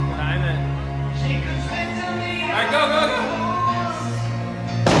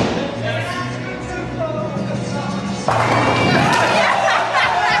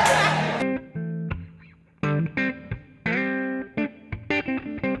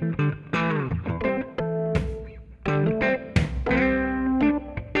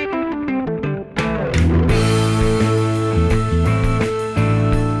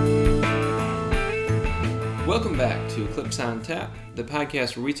Eclipse on Tap, the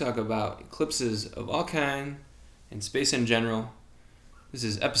podcast where we talk about eclipses of all kind and space in general. This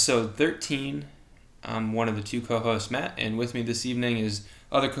is episode 13. I'm one of the two co-hosts, Matt, and with me this evening is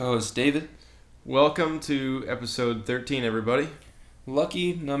other co-host David. Welcome to episode 13, everybody.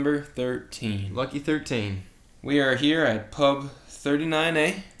 Lucky number 13. Lucky 13. We are here at Pub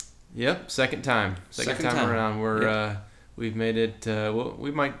 39A. Yep, second time. Second time around. We've made it.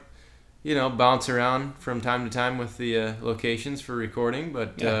 We might, bounce around from time to time with the locations for recording,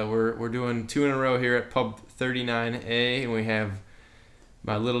 but we're doing 2 in a row here at Pub 39A, and we have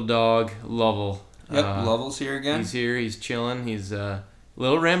my little dog Lovell. Yep, Lovell's here again. He's here. He's chilling. He's a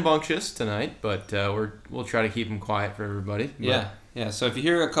little rambunctious tonight, but we'll try to keep him quiet for everybody. Yeah. So if you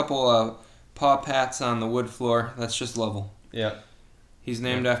hear a couple paw pats on the wood floor, that's just Lovell. Yeah. He's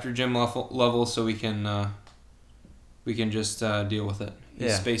named after Jim Lovell, so we can just deal with it.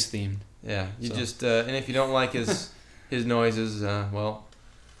 He's space themed. Yeah. And if you don't like his noises,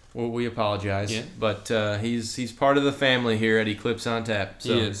 we apologize. Yeah. But he's part of the family here at Eclipse on Tap.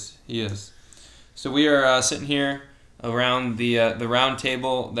 So. He is. So we are sitting here around the round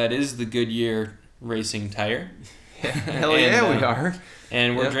table that is the Goodyear Racing Tire. Hell yeah, we are.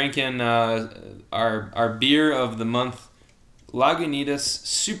 And we're drinking our beer of the month, Lagunitas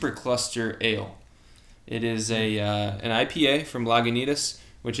Super Cluster Ale. It is an IPA from Lagunitas,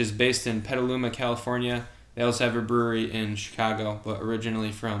 which is based in Petaluma, California. They also have a brewery in Chicago, but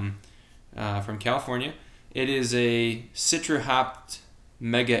originally from California. It is a citra-hopped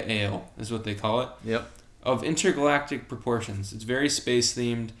mega ale, is what they call it. Yep. Of intergalactic proportions. It's very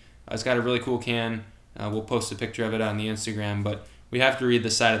space-themed. It's got a really cool can. We'll post a picture of it on the Instagram, but we have to read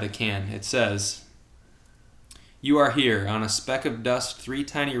the side of the can. It says, "You are here on a speck of dust 3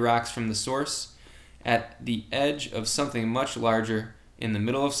 tiny rocks from the source, at the edge of something much larger, in the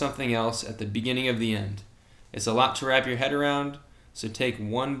middle of something else, at the beginning of the end. It's a lot to wrap your head around, so take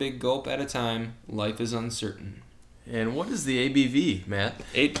one big gulp at a time. Life is uncertain." And what is the ABV, Matt?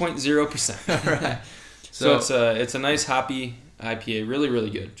 8.0%. All right. So it's a nice hoppy IPA. Really, really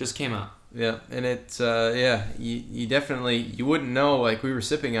good. Just came out. Yeah, and it's you definitely you wouldn't know, like, we were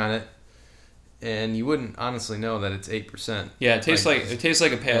sipping on it, and you wouldn't honestly know that it's 8%. Yeah, it tastes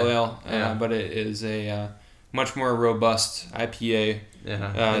like a pale ale, but it is a much more robust IPA.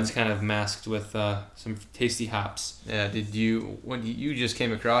 Yeah, it's kind of masked with some tasty hops. Yeah, you just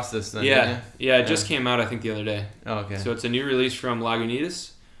came across this then? Yeah, didn't you? yeah, it just came out I think the other day. Oh, okay. So it's a new release from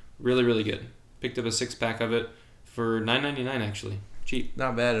Lagunitas. Really, really good. Picked up a 6-pack of it for $9.99 actually. Cheap.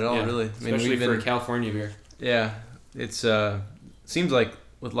 Not bad at all, really. Especially for a California beer. Yeah, it's seems like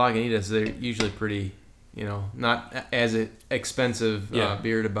with Lagunitas they're usually pretty, not as expensive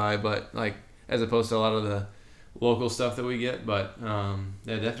beer to buy, but like as opposed to a lot of the local stuff that we get. But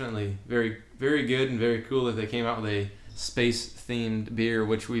definitely very, very good and very cool that they came out with a space-themed beer,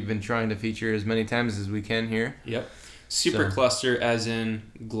 which we've been trying to feature as many times as we can here. Yep. Super cluster, as in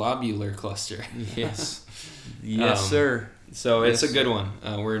globular cluster. Yes. Yes, sir. So it's a good one.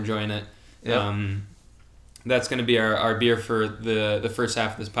 We're enjoying it. Yep. That's going to be our beer for the first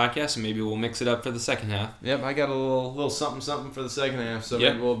half of this podcast, and maybe we'll mix it up for the second half. Yep, I got a little something for the second half, so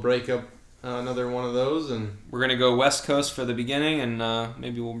maybe we'll break up another one of those, and we're going to go West Coast for the beginning, and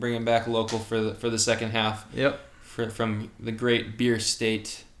maybe we'll bring it back local for the second half. Yep. From the great beer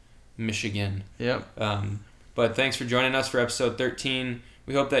state, Michigan. Yep. But thanks for joining us for episode 13.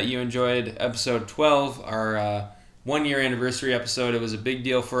 We hope that you enjoyed episode 12, our 1-year anniversary episode. It was a big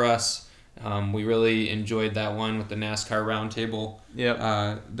deal for us. We really enjoyed that one with the NASCAR roundtable. Yep.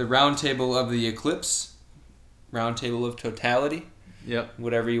 The roundtable of the eclipse, roundtable of totality. Yep.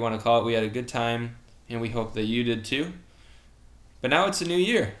 Whatever you want to call it. We had a good time, and we hope that you did too. But now it's a new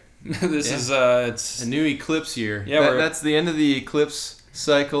year. It's a new eclipse year. Yeah, that's the end of the eclipse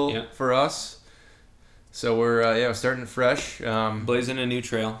cycle for us. So we're starting fresh. Blazing a new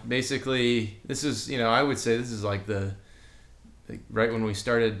trail. Basically, this is, I would say this is like right when we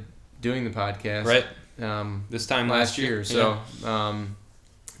started doing the podcast. Right. This time last year. So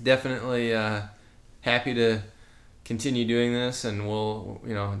definitely happy to continue doing this, and we'll,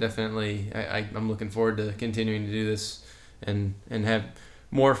 definitely I'm looking forward to continuing to do this and have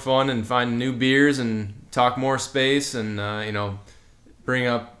more fun and find new beers and talk more space and bring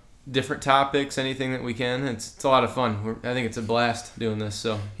up different topics, anything that we can. It's a lot of fun. I think it's a blast doing this.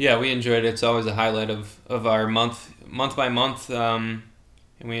 So yeah, we enjoyed it. It's always a highlight of our month by month, and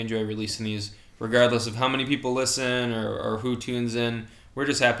we enjoy releasing these regardless of how many people listen or who tunes in. We're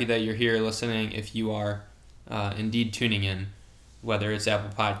just happy that you're here listening. If you are indeed tuning in, whether it's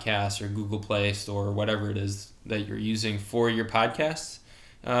Apple Podcasts or Google Play Store or whatever it is that you're using for your podcasts,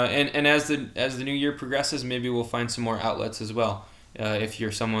 And as the new year progresses, maybe we'll find some more outlets as well. If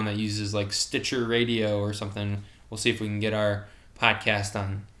you're someone that uses like Stitcher Radio or something, we'll see if we can get our podcast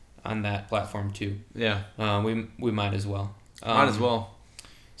on that platform too. Yeah. We might as well. Might as well.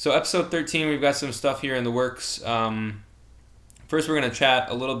 So episode 13, we've got some stuff here in the works. First, we're going to chat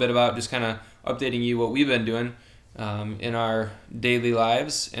a little bit about just kind of updating you what we've been doing in our daily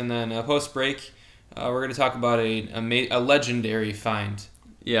lives. And then post-break, we're going to talk about a legendary find.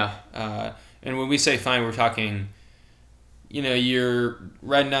 Yeah. And when we say find, we're talking, you're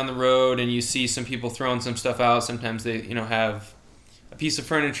riding down the road and you see some people throwing some stuff out. Sometimes they, have a piece of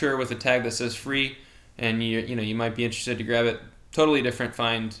furniture with a tag that says free, and you might be interested to grab it. Totally different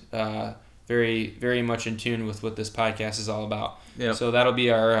find. Very, very much in tune with what this podcast is all about. Yep. So that'll be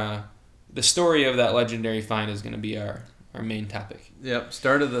our the story of that legendary find is going to be our main topic. Yep.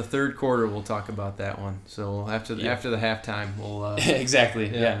 Start of the third quarter, we'll talk about that one. So after the halftime, we'll exactly.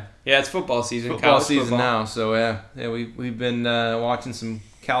 Yeah. It's football season. Football season now. So we've been watching some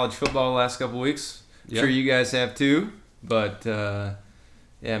college football the last couple weeks. I'm sure you guys have too. But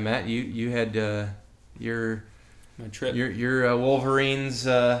Matt, you had your my trip. Your Wolverines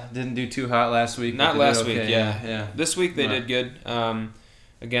didn't do too hot last week. Not last week, yeah. This week they did good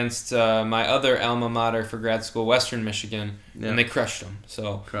against my other alma mater for grad school, Western Michigan, and they crushed them.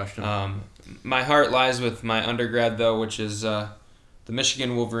 So crushed them. My heart lies with my undergrad though, which is the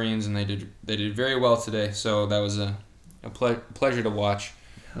Michigan Wolverines, and they did very well today. So that was a pleasure to watch.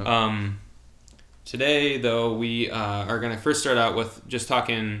 Today though, we are going to first start out with just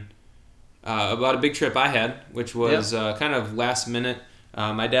talking about a big trip I had, which was kind of last minute.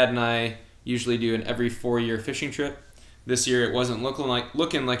 My dad and I usually do an every 4-year fishing trip. This year it wasn't looking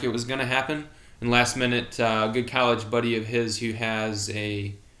like it was going to happen. And last minute, a good college buddy of his who has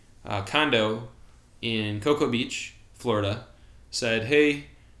a condo in Cocoa Beach, Florida, said, "Hey,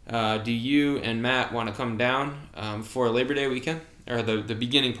 do you and Matt want to come down for Labor Day weekend, or the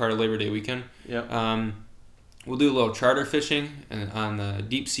beginning part of Labor Day weekend? Yep. We'll do a little charter fishing on the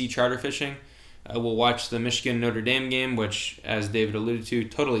deep sea charter fishing. We'll watch the Michigan Notre Dame game, which, as David alluded to,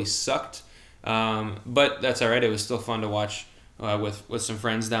 totally sucked. But that's all right. It was still fun to watch with some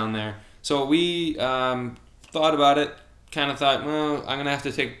friends down there. So we thought about it. Kind of thought, well, I'm gonna have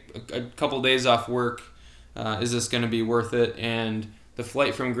to take a couple days off work. Is this gonna be worth it? And the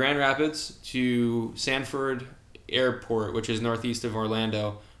flight from Grand Rapids to Sanford Airport, which is northeast of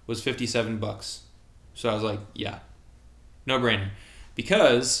Orlando, was $57. So I was like, yeah, no brainer.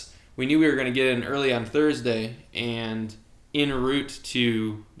 Because we knew we were going to get in early on Thursday, and en route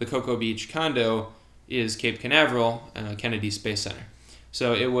to the Cocoa Beach condo is Cape Canaveral and Kennedy Space Center.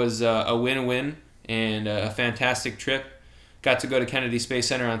 So it was a win-win and a fantastic trip. Got to go to Kennedy Space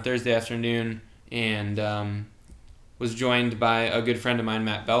Center on Thursday afternoon and was joined by a good friend of mine,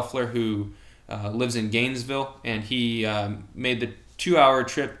 Matt Belfler, who lives in Gainesville, and he made the 2-hour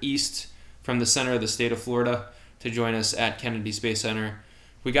trip east from the center of the state of Florida to join us at Kennedy Space Center.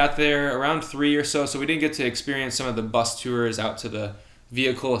 We got there around 3 or so we didn't get to experience some of the bus tours out to the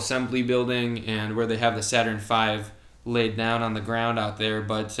vehicle assembly building and where they have the Saturn V laid down on the ground out there,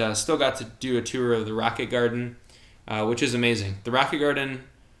 but still got to do a tour of the Rocket Garden, which is amazing. The Rocket Garden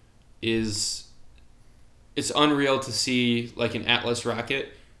it's unreal to see like an Atlas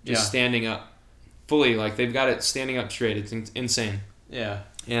rocket just standing up fully, like they've got it standing up straight. It's insane. Yeah.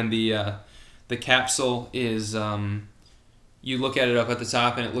 And the capsule is you look at it up at the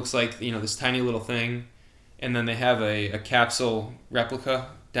top and it looks like this tiny little thing, and then they have a capsule replica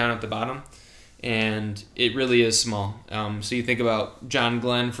down at the bottom, and it really is small. So you think about John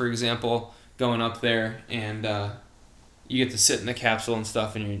Glenn, for example, going up there, and you get to sit in the capsule and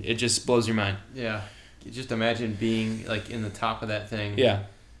stuff, and it just blows your mind. Yeah. Just imagine being like in the top of that thing. Yeah.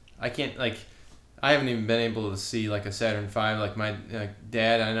 I haven't even been able to see like a Saturn V. Like my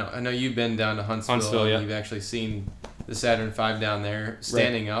dad, I know you've been down to Huntsville and you've actually seen the Saturn V down there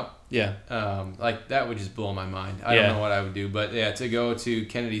standing up. Yeah. Like that would just blow my mind. I don't know what I would do, but to go to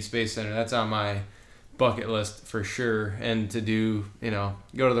Kennedy Space Center, that's on my bucket list for sure. And to do,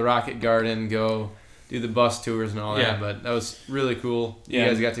 go to the Rocket Garden, go do the bus tours and all that. But that was really cool. You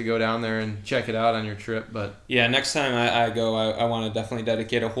guys got to go down there and check it out on your trip. But next time I go, I want to definitely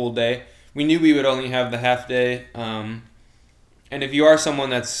dedicate a whole day. We knew we would only have the half day, and if you are someone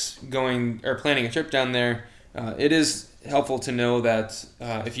that's going or planning a trip down there, it is helpful to know that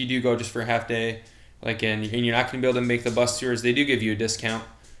if you do go just for a half day, and you're not going to be able to make the bus tours, they do give you a discount,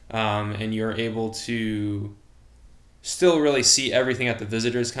 and you're able to still really see everything at the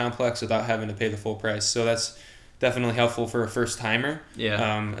visitors complex without having to pay the full price. So that's definitely helpful for a first timer.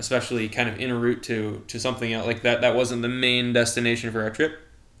 Yeah. Especially kind of en route to something else like that. That wasn't the main destination for our trip.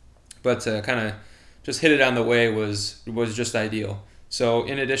 but to kind of just hit it on the way was just ideal. So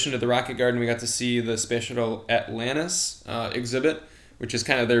in addition to the Rocket Garden, we got to see the Space Shuttle Atlantis exhibit, which is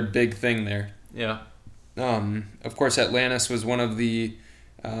kind of their big thing there. Yeah. Of course, Atlantis was one of the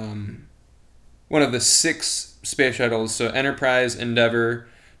 6 space shuttles. So Enterprise, Endeavour,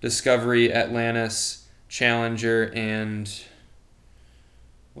 Discovery, Atlantis, Challenger, and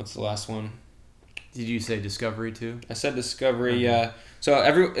what's the last one? Did you say Discovery too? I said Discovery, yeah. So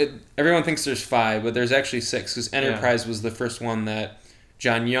everyone thinks there's 5, but there's actually 6 because Enterprise was the first one that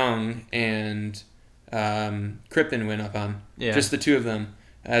John Young and Crippen went up on. Yeah. Just the 2 of them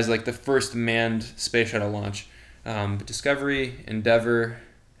as like the first manned space shuttle launch. But Discovery, Endeavour,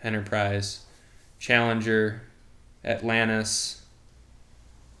 Enterprise, Challenger, Atlantis,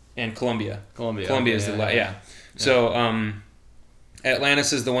 and Columbia. Columbia is the last. Yeah. So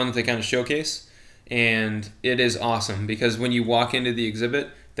Atlantis is the one that they kind of showcase. And it is awesome because when you walk into the exhibit,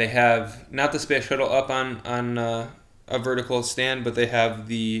 they have not the space shuttle up on a vertical stand, but they have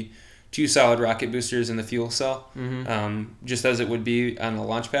the 2 solid rocket boosters in the fuel cell, just as it would be on a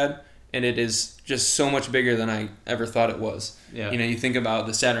launch pad. And it is just so much bigger than I ever thought it was. Yeah. You think about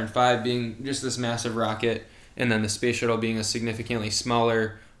the Saturn V being just this massive rocket, and then the space shuttle being a significantly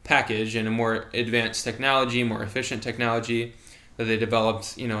smaller package and a more advanced technology, more efficient technology that they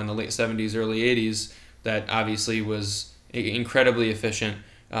developed, in the late 70s, early 80s, that obviously was incredibly efficient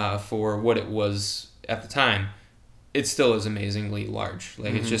for what it was at the time. It still is amazingly large.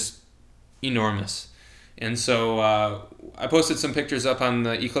 It's just enormous. And so I posted some pictures up on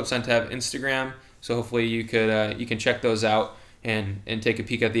the Eclipse on Tap Instagram, so hopefully you can check those out and take a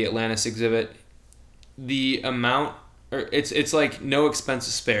peek at the Atlantis exhibit. The amount, it's like no expense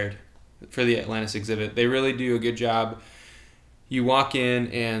is spared for the Atlantis exhibit. They really do a good job. You walk in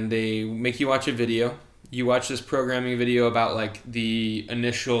and they make you watch a video. You watch this programming video about like the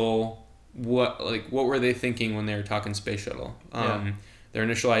initial what were they thinking when they were talking space shuttle. Their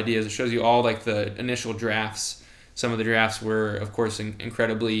initial ideas. It shows you all like the initial drafts. Some of the drafts were, of course,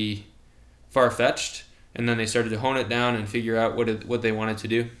 incredibly far-fetched, and then they started to hone it down and figure out what they wanted to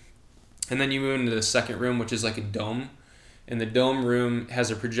do. And then you move into the second room, which is like a dome, and the dome room has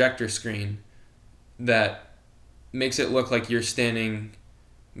a projector screen that makes it look like you're standing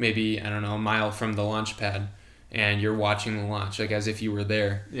maybe, a mile from the launch pad, and you're watching the launch, like as if you were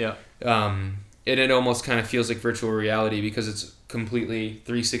there. Yeah. It almost kind of feels like virtual reality because it's completely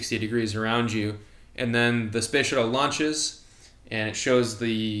 360 degrees around you. And then the space shuttle launches, and it shows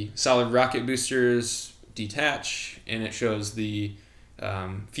the solid rocket boosters detach, and it shows the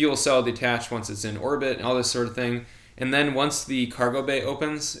fuel cell detach once it's in orbit, and all this sort of thing. And then once the cargo bay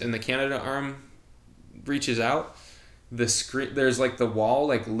opens and the Canadarm reaches out, the screen, there's like the wall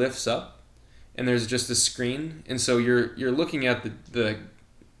like lifts up, and there's just a screen, and so you're looking at the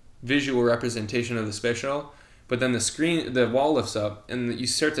visual representation of the space shuttle, but then the wall lifts up, and you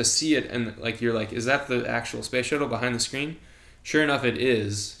start to see it, and like you're like, is that the actual space shuttle behind the screen? Sure enough, it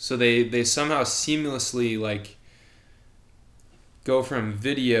is. So they somehow seamlessly like go from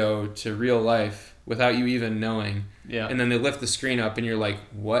video to real life without you even knowing. Yeah. And then they lift the screen up, and you're like,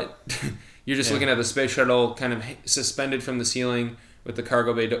 what? You're just looking at the space shuttle kind of suspended from the ceiling with the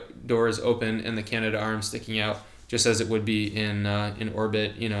cargo bay doors open and the Canadarm sticking out, just as it would be in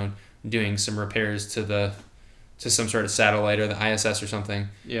orbit, doing some repairs to some sort of satellite or the ISS or something.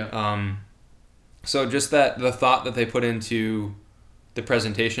 Yeah. So just the thought that they put into the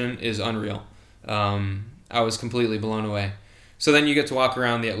presentation is unreal. I was completely blown away. So then you get to walk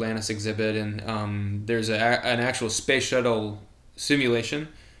around the Atlantis exhibit, and there's an actual space shuttle simulation,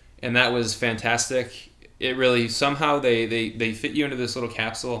 and that was fantastic. It really, somehow they fit you into this little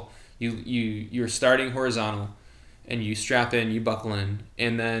capsule. You're starting horizontal, and you strap in, you buckle in,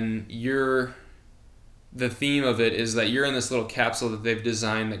 and then the theme of it is that you're in this little capsule that they've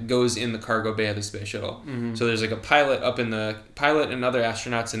designed that goes in the cargo bay of the space shuttle. Mm-hmm. So there's like a pilot and other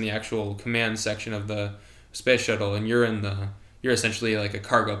astronauts in the actual command section of the space shuttle, and you're essentially like a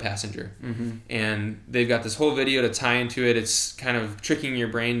cargo passenger. Mm-hmm. And they've got this whole video to tie into it. It's kind of tricking your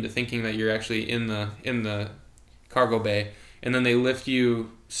brain to thinking that you're actually in the cargo bay, and then they lift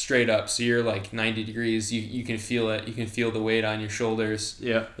you straight up, so you're like 90 degrees. You can feel it. You can feel the weight on your shoulders.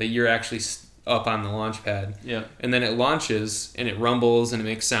 Yeah. That you're actually up on the launch pad. Yeah. And then it launches, and it rumbles, and it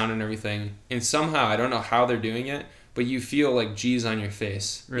makes sound and everything. And somehow, I don't know how they're doing it, but you feel like G's on your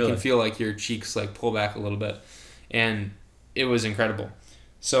face. Really? You can feel like your cheeks like pull back a little bit. And it was incredible.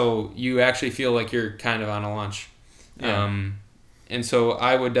 So you actually feel like you're kind of on a launch. Yeah. And so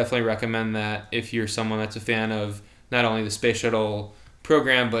I would definitely recommend that if you're someone that's a fan of not only the space shuttle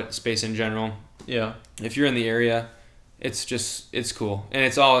program, but space in general. Yeah. If you're in the area, it's cool, and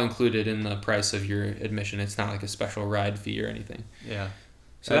it's all included in the price of your admission. It's not like a special ride fee or anything. Yeah.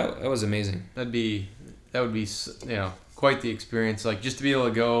 So that was amazing. That would be quite the experience. Like just to be able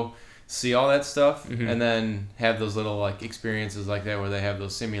to go see all that stuff and then have those little like experiences like that where they have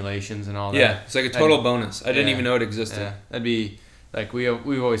those simulations and all that. Yeah, it's like a total bonus. I didn't even know it existed. Yeah, that'd be like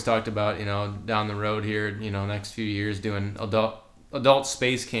we've always talked about, down the road here, next few years doing adult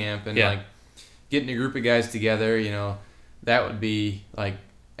space camp and like getting a group of guys together, that would be like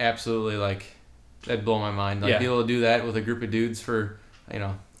absolutely like that'd blow my mind. Like be able to do that with a group of dudes for,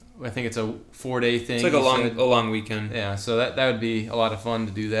 I think it's a 4-day thing. It's like a long weekend. Yeah, so that would be a lot of fun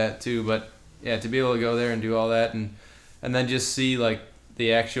to do that too. But yeah, to be able to go there and do all that and then just see like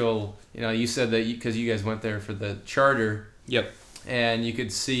the actual, you said that because you guys went there for the charter. Yep. And you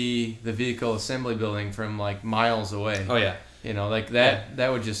could see the vehicle assembly building from like miles away. Oh yeah. Like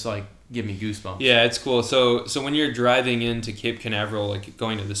that would just like give me goosebumps. Yeah, it's cool. So when you're driving into Cape Canaveral, like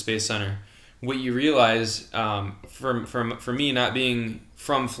going to the Space Center, what you realize, for me not being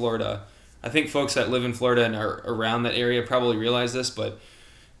from Florida, I think folks that live in Florida and are around that area probably realize this, but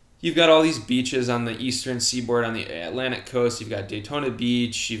you've got all these beaches on the eastern seaboard on the Atlantic coast. You've got Daytona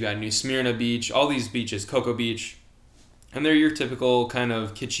Beach, you've got New Smyrna Beach, all these beaches, Cocoa Beach, and they're your typical kind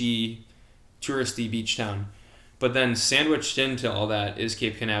of kitschy, touristy beach town. But then sandwiched into all that is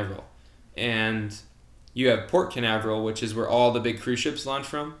Cape Canaveral. And you have Port Canaveral, which is where all the big cruise ships launch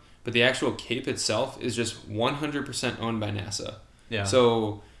from. But the actual Cape itself is just 100% owned by NASA. Yeah.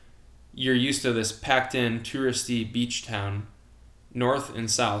 So you're used to this packed-in, touristy beach town, north and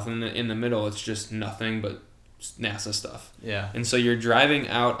south. And in the middle, it's just nothing but NASA stuff. Yeah. And so you're driving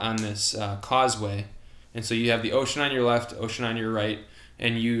out on this causeway. And so you have the ocean on your left, ocean on your right.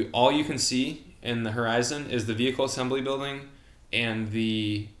 And all you can see in the horizon is the Vehicle Assembly Building and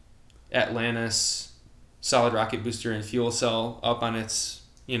the Atlantis solid rocket booster and fuel cell up on its,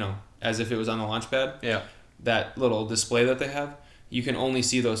 as if it was on the launch pad. Yeah. That little display that they have, you can only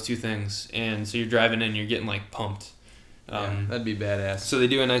see those two things. And so you're driving in, you're getting like pumped. That'd be badass. So they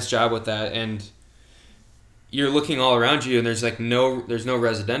do a nice job with that. And you're looking all around you and there's no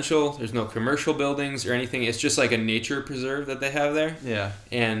residential, there's no commercial buildings or anything. It's just like a nature preserve that they have there. Yeah.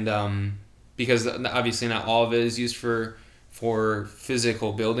 And because obviously not all of it is used for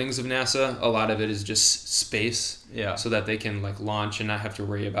physical buildings of NASA, a lot of it is just space. Yeah. So that they can like launch and not have to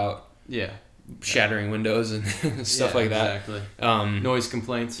worry about shattering windows and stuff like that. Exactly. Noise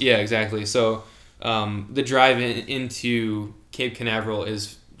complaints. Yeah, exactly. So the drive into Cape Canaveral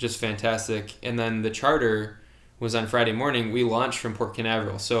is just fantastic. And then the charter was on Friday morning. We launched from Port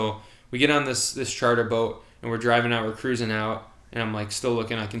Canaveral. So we get on this charter boat and we're driving out, we're cruising out, and I'm like still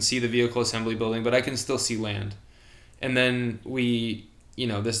looking. I can see the Vehicle Assembly Building, but I can still see land. And then we,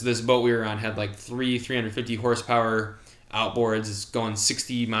 this boat we were on had like 350 horsepower outboards. It's going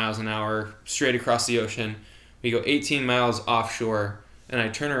 60 miles an hour straight across the ocean. We go 18 miles offshore, and I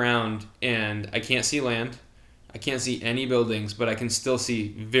turn around and I can't see land. I can't see any buildings, but I can still see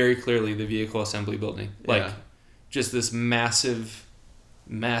very clearly the Vehicle Assembly Building. Like, just this massive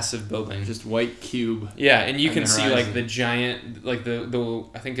building. Just white cube. Yeah, and you can see like the giant, like the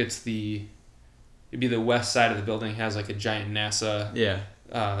I think it'd be the west side of the building has like a giant NASA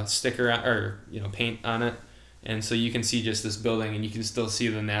sticker or paint on it, and so you can see just this building and you can still see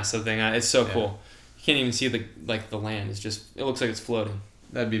the NASA thing on it. It's so cool. You can't even see the land. It looks like it's floating.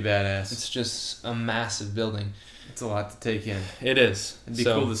 That'd be badass. It's just a massive building. It's a lot to take in. It is. It'd be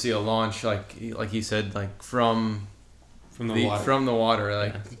cool to see a launch like he said, like from the water. From the water,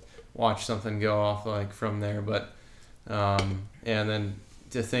 like watch something go off like from there. But and then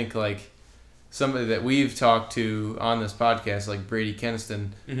to think like somebody that we've talked to on this podcast, like Brady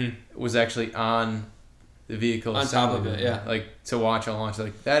Keniston, was actually on the vehicle on top of it. Yeah, like to watch a launch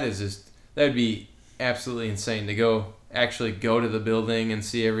like that'd be absolutely insane to actually go to the building and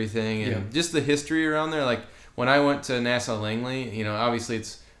see everything and just the history around there. Like when I went to NASA Langley, obviously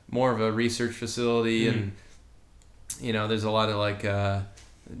it's more of a research facility and there's a lot of like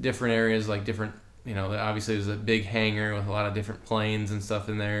different areas, like different, obviously there's a big hangar with a lot of different planes and stuff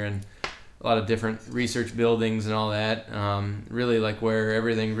in there and a lot of different research buildings and all that. Really like where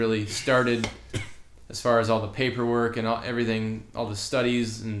everything really started as far as all the paperwork and everything, all the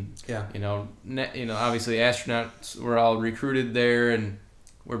studies and obviously astronauts were all recruited there and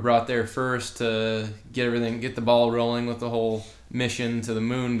were brought there first to get the ball rolling with the whole mission to the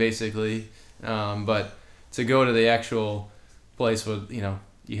moon, basically. But to go to the actual place with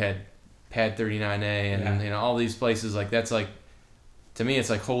you had Pad 39A and all these places, like that's like, to me it's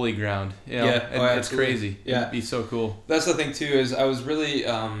like holy ground. It's crazy. Yeah, it'd be so cool. That's the thing too, is I was really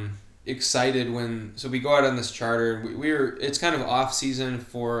excited so we go out on this charter. It's kind of off season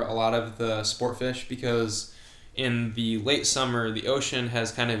for a lot of the sport fish because in the late summer the ocean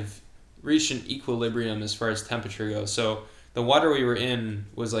has kind of reached an equilibrium as far as temperature goes. So the water we were in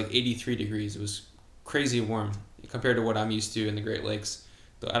was like 83 degrees. It was crazy warm compared to what I'm used to in the Great Lakes.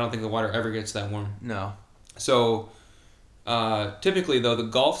 I don't think the water ever gets that warm. No. So typically, though, the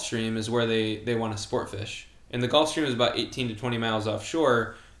Gulf Stream is where they want to sport fish. And the Gulf Stream is about 18 to 20 miles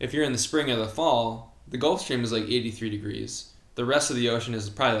offshore. If you're in the spring or the fall, the Gulf Stream is like 83 degrees. The rest of the ocean is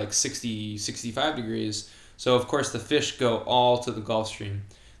probably like 60, 65 degrees. So, of course, the fish go all to the Gulf Stream.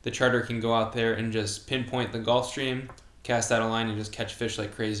 The charter can go out there and just pinpoint the Gulf Stream, cast out a line, and just catch fish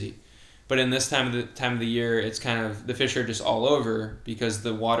like crazy. But in this time of the year, it's kind of, the fish are just all over because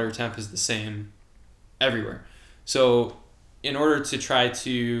the water temp is the same everywhere. So in order to try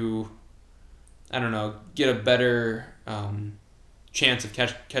to, I don't know, get a better chance of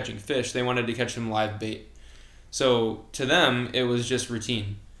catching fish, they wanted to catch them live bait. So to them, it was just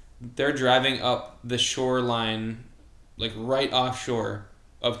routine. They're driving up the shoreline, like right offshore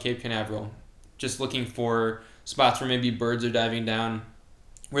of Cape Canaveral, just looking for spots where maybe birds are diving down,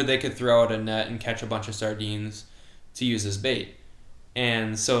 where they could throw out a net and catch a bunch of sardines to use as bait.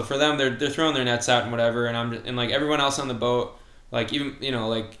 And so for them, they're throwing their nets out and whatever, and like everyone else on the boat, like even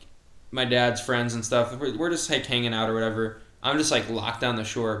like my dad's friends and stuff, we're just like hanging out or whatever. I'm just like locked down the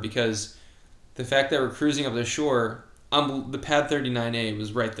shore because the fact that we're cruising up the shore, the pad 39A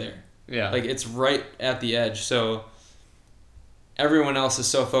was right there. Yeah. Like it's right at the edge. So everyone else is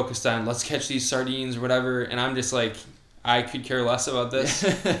so focused on let's catch these sardines or whatever, and I'm just like, I could care less about this.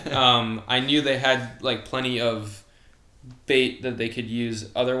 I knew they had like plenty of bait that they could use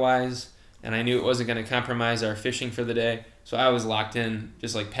otherwise, and I knew it wasn't going to compromise our fishing for the day. So I was locked in,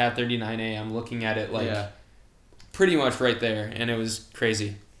 just like pad 39A. I'm looking at it like pretty much right there, and it was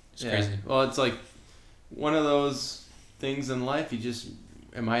crazy. It's crazy. Well, it's like one of those things in life. You just,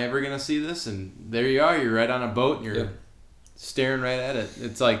 am I ever going to see this? And there you are. You're right on a boat, and you're staring right at it.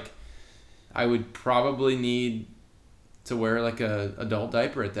 It's like I would probably need to wear like a adult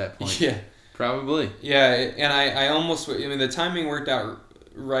diaper at that point. Yeah. Probably. Yeah, and I almost, I mean, the timing worked out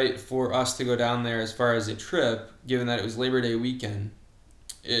right for us to go down there as far as a trip, given that it was Labor Day weekend.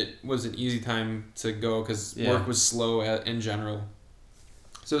 It was an easy time to go because work was slow in general.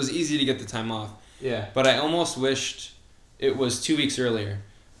 So it was easy to get the time off. Yeah. But I almost wished it was 2 weeks earlier,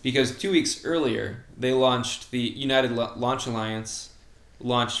 because 2 weeks earlier, they launched the United Launch Alliance,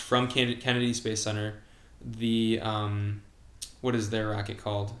 launched from Kennedy Space Center, the, what is their rocket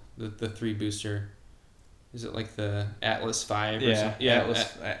called? The 3 booster. Is it like the Atlas 5 or something? Yeah,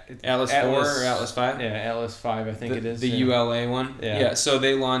 Atlas 4 or Atlas 5? Yeah, Atlas 5 I think it is. The ULA one? Yeah. So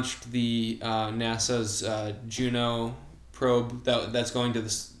they launched the NASA's Juno probe that's going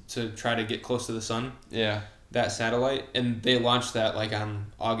to try to get close to the sun. Yeah. That satellite. And they launched that like on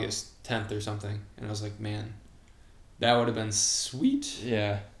August 10th or something. And I was like, man, that would have been sweet.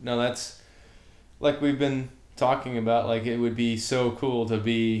 Yeah. No, that's like we've been talking about, like it would be so cool to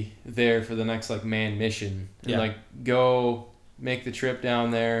be there for the next like manned mission and like go make the trip down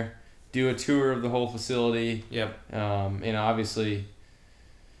there, do a tour of the whole facility. Yep. And obviously,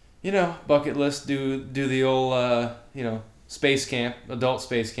 bucket list, do the old space camp, adult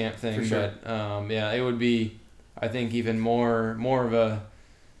space camp thing. For sure. But it would be, I think, even more of a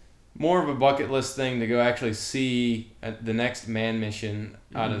bucket list thing to go actually see the next manned mission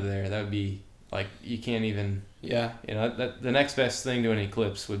out of there. That would be like, you can't even. Yeah. That the next best thing to an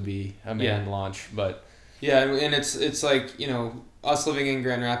eclipse would be a manned launch, but. Yeah, and it's like, us living in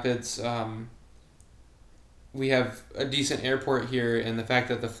Grand Rapids, we have a decent airport here, and the fact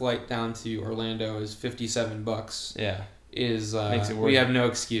that the flight down to Orlando is $57. Yeah. Is makes it worth we have no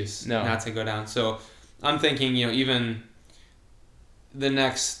excuse not to go down. So I'm thinking, even the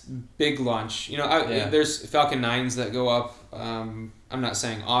next big launch, there's Falcon 9s that go up. I'm not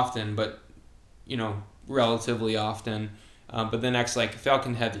saying often, but relatively often. But the next like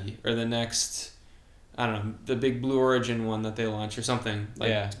Falcon Heavy, or the next, I don't know, the big Blue Origin one that they launch or something.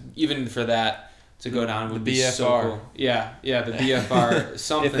 Even for that to go down would be BFR. so cool. Yeah, the BFR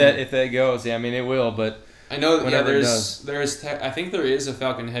something. if that goes, it will, but. I know. Yeah, I think there is a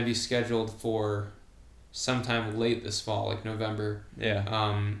Falcon Heavy scheduled for sometime late this fall, like November. Yeah.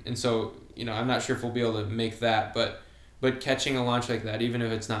 And so I'm not sure if we'll be able to make that, but catching a launch like that, even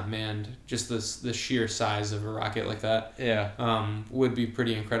if it's not manned, just the sheer size of a rocket like that, would be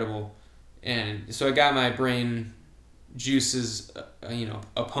pretty incredible. And so I got my brain juices,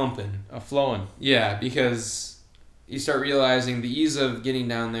 a pumping, a flowing. Yeah, because you start realizing the ease of getting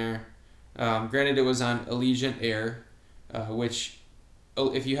down there. Granted, it was on Allegiant Air, which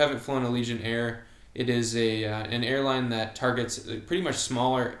if you haven't flown Allegiant Air, it is an airline that targets pretty much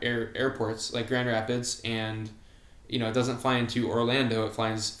smaller airports like Grand Rapids, and it doesn't fly into Orlando. It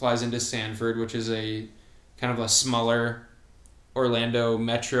flies into Sanford, which is a kind of a smaller Orlando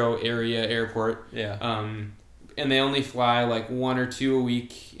metro area airport. Yeah. And they only fly like 1 or 2 a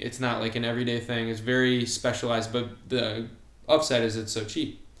week. It's not like an everyday thing. It's very specialized, but the upside is it's so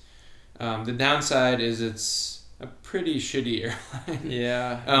cheap. The downside is it's a pretty shitty airline.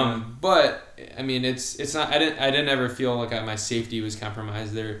 Yeah. But I mean, it's not. I didn't ever feel like my safety was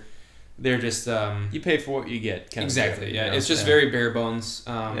compromised. They're just you pay for what you get. Exactly. Yeah. It's just very bare bones.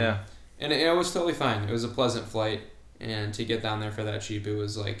 Yeah. And it was totally fine. It was a pleasant flight, and to get down there for that cheap, it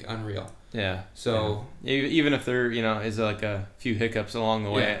was like unreal. Yeah. So even if there is like a few hiccups along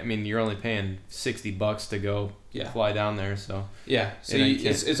the way, Yeah. I mean, you're only paying $60 to go fly down there, so yeah. So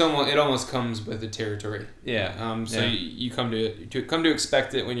it almost comes with the territory. Yeah. So you come to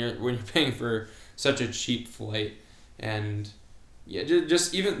expect it when you're paying for such a cheap flight, and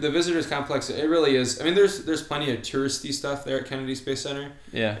just even the visitors complex. It really is. I mean, there's plenty of touristy stuff there at Kennedy Space Center.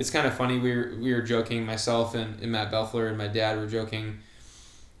 Yeah. It's kind of funny. We were joking, myself and Matt Belfler and my dad were joking.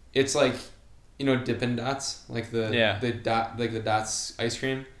 It's like, Dippin' Dots, like the Dots ice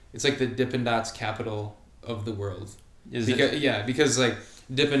cream. It's like the Dippin' Dots capital of the world. Because like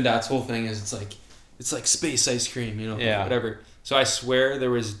Dippin' Dots' whole thing is it's like space ice cream, whatever. So I swear there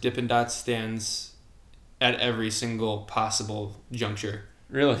was Dippin' Dots stands at every single possible juncture.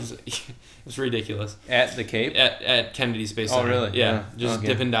 Really? It's ridiculous. At the Cape? At Kennedy Space Center. Oh, really? Yeah. Just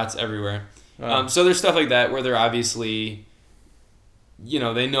Dippin' Dots everywhere. Wow. So there's stuff like that where they're obviously,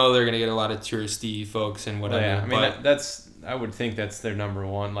 they know they're going to get a lot of touristy folks and whatever. Yeah. I mean, I would think that's their number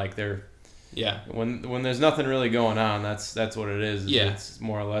one. Like they're, when there's nothing really going on, that's what it is. Yeah. It's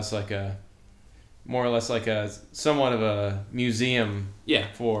more or less like a somewhat of a museum. Yeah.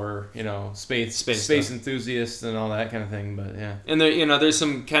 For space enthusiasts and all that kind of thing. But yeah. And there, there's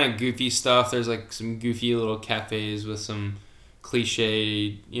some kind of goofy stuff. There's like some goofy little cafes with some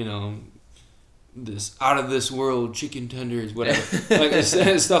cliche, this out of this world chicken tenders, whatever, like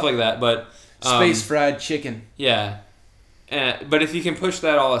stuff like that. But space fried chicken. Yeah. But if you can push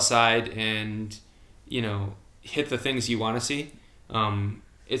that all aside and hit the things you want to see,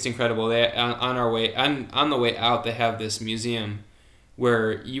 it's incredible. They on the way out, they have this museum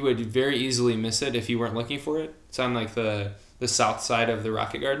where you would very easily miss it if you weren't looking for it. It's on like the south side of the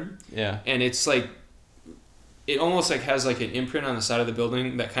Rocket Garden. Yeah. And it's like, it almost like has like an imprint on the side of the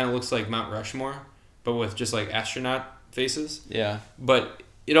building that kind of looks like Mount Rushmore, but with just like astronaut faces. Yeah. But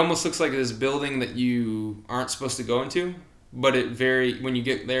it almost looks like this building that you aren't supposed to go into, but when you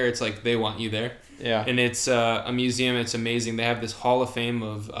get there, it's like they want you there. Yeah. And it's a museum. It's amazing. They have this Hall of Fame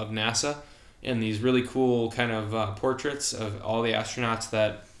of NASA and these really cool kind of portraits of all the astronauts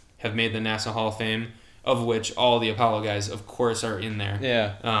that have made the NASA Hall of Fame, of which all the Apollo guys, of course, are in there.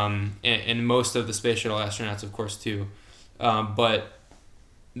 Yeah. And most of the space shuttle astronauts, of course, too. But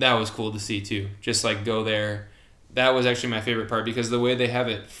that was cool to see, too. Just, like, go there. That was actually my favorite part, because the way they have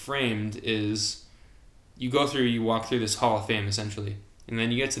it framed is you walk through this Hall of Fame, essentially. And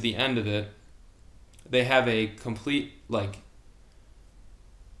then you get to the end of it. They have a complete, like,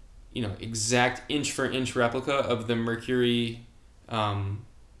 exact inch-for-inch replica of the Mercury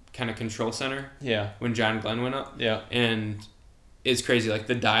kind of control center. Yeah. When John Glenn went up. Yeah. And it's crazy, like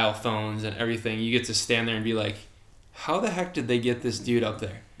the dial phones and everything. You get to stand there and be like, how the heck did they get this dude up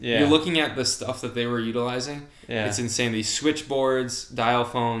there? Yeah. You're looking at the stuff that they were utilizing. Yeah. It's insane. These switchboards, dial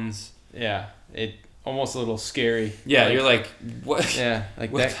phones. Yeah. It almost a little scary. Yeah, you're like, what? Yeah.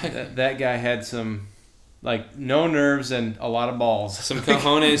 Like that guy had some, like, no nerves and a lot of balls. Some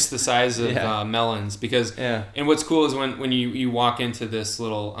cojones the size of melons. Because, and what's cool is when you walk into this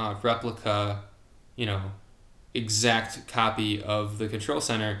little replica, exact copy of the control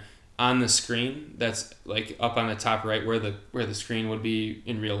center, on the screen that's like up on the top right where the screen would be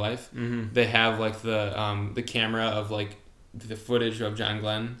in real life. Mm-hmm. They have like the camera of like the footage of John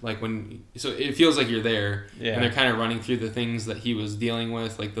Glenn, like so it feels like you're there. Yeah. And they're kind of running through the things that he was dealing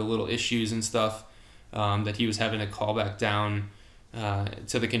with, like the little issues and stuff that he was having to call back down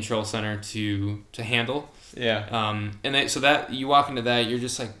to the control center to handle. Yeah. So that you walk into that, you're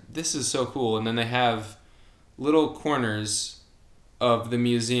just like, this is so cool. And then they have little corners of the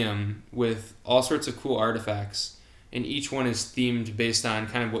museum with all sorts of cool artifacts, and each one is themed based on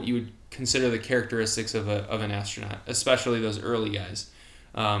kind of what you would consider the characteristics of an astronaut, especially those early guys,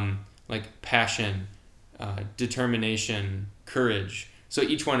 like passion, determination, courage. So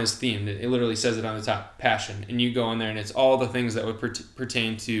each one is themed. It literally says it on the top, passion, and you go in there and it's all the things that would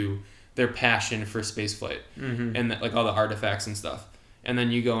pertain to their passion for spaceflight, mm-hmm. and like all the artifacts and stuff. and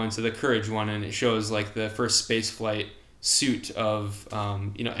then you go into the Courage one, and it shows like the first space flight suit of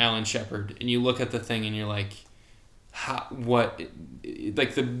Alan Shepard, and you look at the thing and you're like, like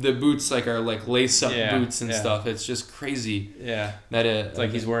the boots like are like lace up boots and stuff. It's just crazy. Yeah, that it's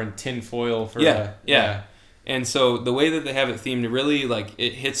like he's wearing tin foil for yeah. And so the way that they have it themed, it really like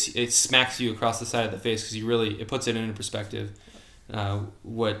it smacks you across the side of the face, because it puts it into perspective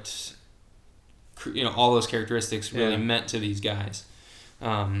what all those characteristics really meant to these guys.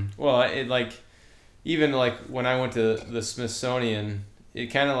 Well, it like even like when I went to the Smithsonian, it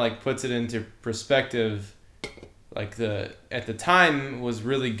kind of like puts it into perspective. Like at the time was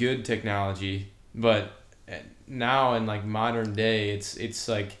really good technology, but now in like modern day, it's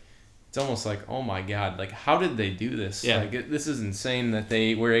like it's almost like, oh my God, like how did they do this? Yeah. Like this is insane that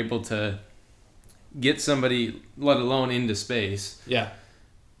they were able to get somebody, let alone into space. Yeah.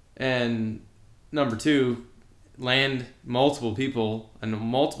 And number two, land multiple people and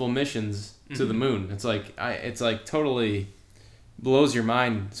multiple missions to the moon. It's like totally blows your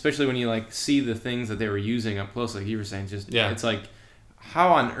mind, especially when you like see the things that they were using up close, like you were saying. It's like,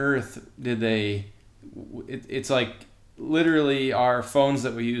 how on earth did they? It's like literally our phones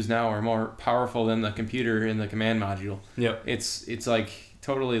that we use now are more powerful than the computer in the command module. Yep. It's like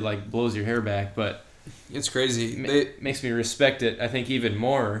totally like blows your hair back, but it's crazy. It makes me respect it, I think, even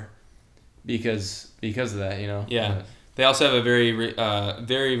more because of that, Yeah. But they also have a very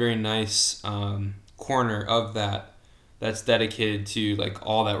very very nice corner of that's dedicated to like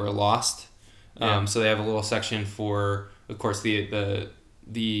all that were lost. So they have a little section for, of course, the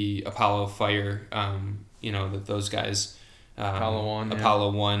Apollo fire. That those guys.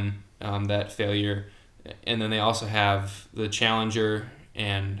 Apollo 1. That failure, and then they also have the Challenger,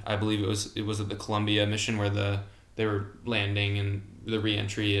 and I believe it was at the Columbia mission where they were landing and the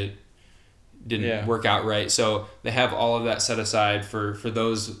reentry. It didn't work out right, so they have all of that set aside for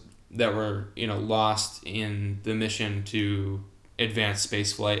those that were lost in the mission to advance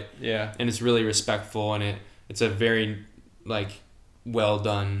space flight. Yeah. And it's really respectful, and it's a very like well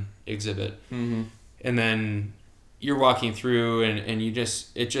done exhibit. Mm-hmm. And then you're walking through and it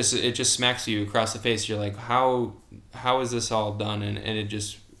just smacks you across the face. You're like, how is this all done? And it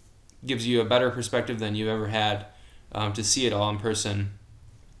just gives you a better perspective than you've ever had to see it all in person.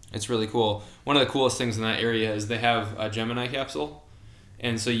 It's really cool. One of the coolest things in that area is they have a Gemini capsule.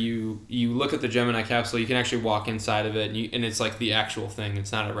 And so you look at the Gemini capsule, you can actually walk inside of it, and it's like the actual thing.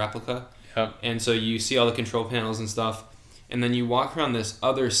 It's not a replica. Yep. And so you see all the control panels and stuff. And then you walk around this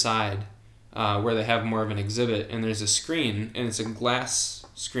other side where they have more of an exhibit, and there's a screen, and it's a glass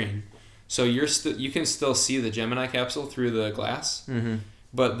screen. So you can still see the Gemini capsule through the glass,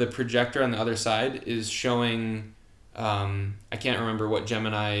 but the projector on the other side is showing... I can't remember what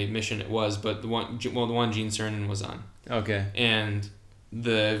Gemini mission it was, but the one Gene Cernan was on. Okay. And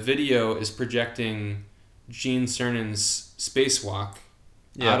the video is projecting Gene Cernan's spacewalk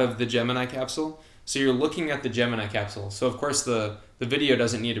out of the Gemini capsule. So you're looking at the Gemini capsule. So of course the video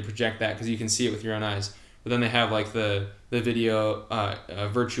doesn't need to project that because you can see it with your own eyes. But then they have like the video,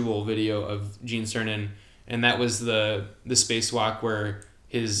 virtual video of Gene Cernan, and that was the spacewalk where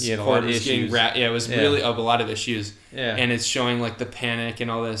his cord was getting it was really of a lot of issues. Yeah. And it's showing like the panic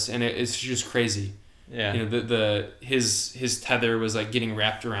and all this, and it's just crazy. Yeah. His tether was like getting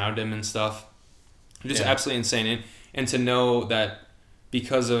wrapped around him and stuff. Just absolutely insane. And to know that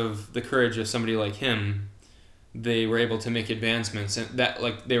because of the courage of somebody like him, they were able to make advancements, and that,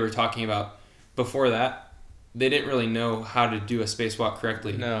 like they were talking about before that, they didn't really know how to do a spacewalk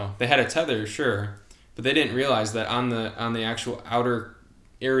correctly. No. They had a tether, sure, but they didn't realize that on the actual outer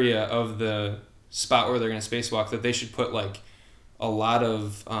area of the spot where they're going to spacewalk, that they should put like a lot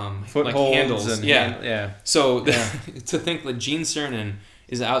of like handles. And So to think that Gene Cernan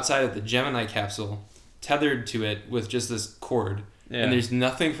is outside of the Gemini capsule, tethered to it with just this cord, and there's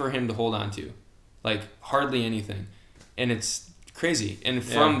nothing for him to hold on to, like hardly anything, and it's crazy. And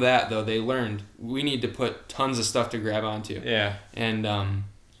from that though, they learned we need to put tons of stuff to grab onto. Yeah. And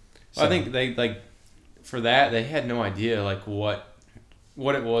I think they like for that they had no idea like what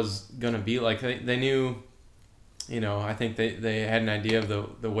it was gonna be like. They knew, I think they had an idea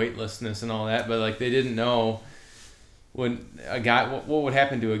of the weightlessness and all that, but like they didn't know when a guy what would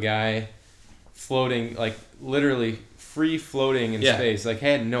happen to a guy floating, like literally free floating in space. Like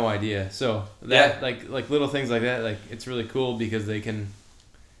had no idea. So that like little things like that, like it's really cool because they can,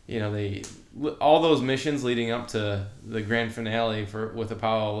 they all those missions leading up to the grand finale with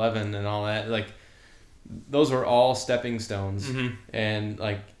Apollo 11 and all that, like those were all stepping stones. Mm-hmm. And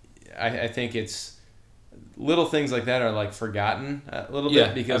like I think it's little things like that are like forgotten a little Yeah,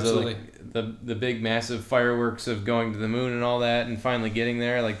 bit because absolutely. of like the big massive fireworks of going to the moon and all that and finally getting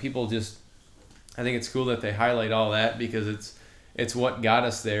there. Like people just, I think it's cool that they highlight all that because it's what got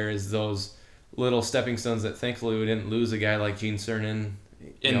us there is those little stepping stones that thankfully we didn't lose a guy like Gene Cernan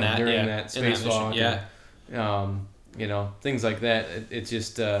during that spacewalk. Yeah. You know, things like that. It's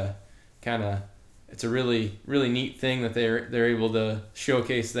just kind of, it's a really really neat thing that they're able to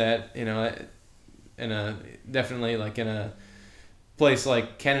showcase that, you know, in a definitely like in a place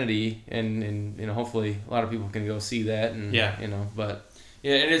like Kennedy, and you know hopefully a lot of people can go see that, and you know, but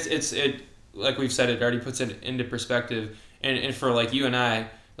yeah, and it's like we've said, it already puts it into perspective, and for like you and I,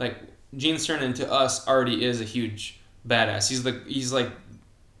 like Gene Cernan to us already is a huge badass. He's like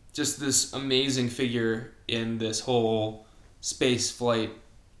just this amazing figure in this whole space flight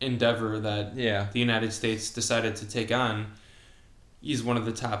endeavor that the United States decided to take on. He's one of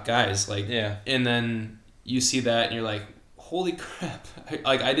the top guys, like, and then you see that and you're like, holy crap,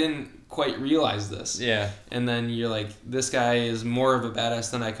 I didn't quite realize this. And then you're like, this guy is more of a badass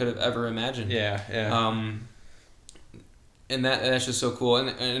than I could have ever imagined. And that's just so cool.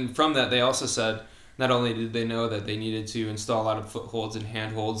 And from that, they also said not only did they know that they needed to install a lot of footholds and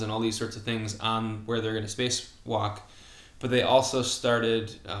handholds and all these sorts of things on where they're going to spacewalk, but they also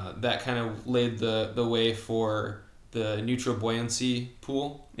started, that kind of laid the way for the neutral buoyancy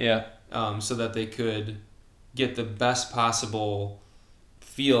pool. So that they could get the best possible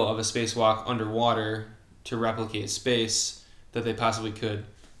feel of a spacewalk underwater to replicate space that they possibly could,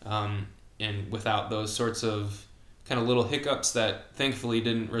 and without those sorts of kind of little hiccups that thankfully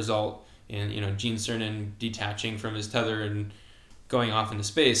didn't result in, you know, Gene Cernan detaching from his tether and going off into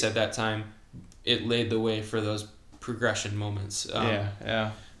space. At that time, it laid the way for those progression moments.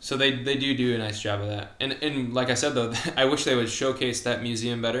 So they do a nice job of that. And like I said, though, I wish they would showcase that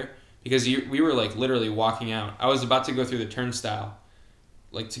museum better, because we were like literally walking out. I was about to go through the turnstile,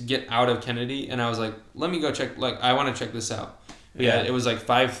 like to get out of Kennedy, and I was like, let me go check, like I want to check this out. But yeah, it was like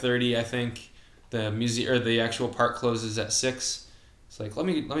 5:30, I think. The museum or the actual park closes at 6. It's like, let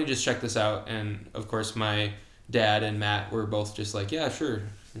me just check this out. And of course my dad and Matt were both just like, yeah, sure.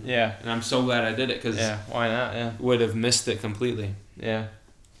 And I'm so glad I did it, because why not? Would have missed it completely.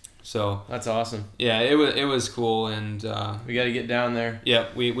 So that's awesome. It was cool, and we got to get down there.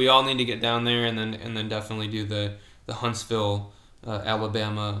 We all need to get down there, and then definitely do the Huntsville,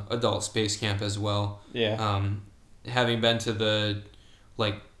 Alabama adult space camp as well. Having been to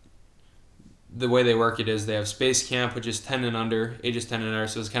the way they work it is they have space camp, which is 10 and under, ages 10 and under,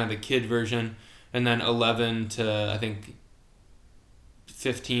 so it's kind of the kid version, and then 11 to I think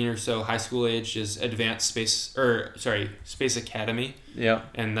 15 or so high school age is advanced Space Academy.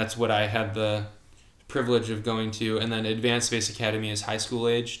 And that's what I had the privilege of going to. And then advanced Space Academy is high school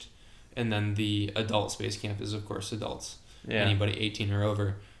aged, and then the adult space camp is of course adults. Anybody 18 or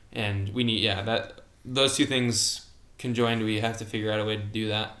over. And we need that those two things conjoined, we have to figure out a way to do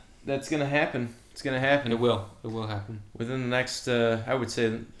that. That's gonna happen. It's gonna happen. It will happen within the next I would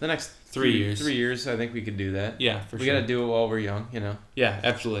say the next 3 years. 3 years, I think we could do that. For we sure. gotta do it while we're young, you know.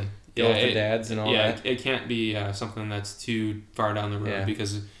 Absolutely. Go with the dads and all that. It can't be something that's too far down the road,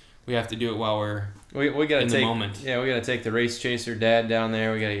 because we have to do it while we're we gotta in take the moment. We gotta take the race chaser dad down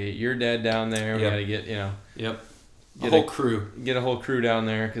there. We gotta get your dad down there. We gotta get a whole crew. Get a whole crew down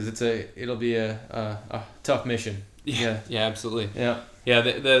there, because it'll be a tough mission. Absolutely. Yeah,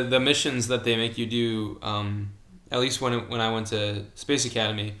 the missions that they make you do, at least when I went to Space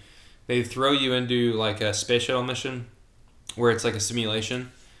Academy, they throw you into like a space shuttle mission where it's like a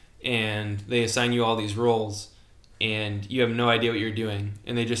simulation, and they assign you all these roles, and you have no idea what you're doing,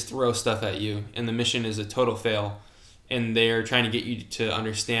 and they just throw stuff at you, and the mission is a total fail, and they're trying to get you to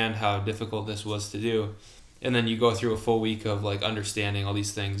understand how difficult this was to do, and then you go through a full week of like understanding all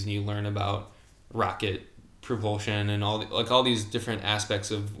these things, and you learn about rocket propulsion and all these different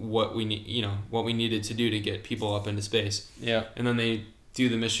aspects of what we need, what we needed to do to get people up into space. And then they do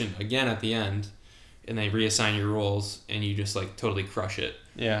the mission again at the end, and they reassign your roles, and you just like totally crush it.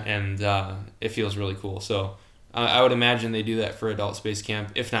 And it feels really cool. So I would imagine they do that for adult space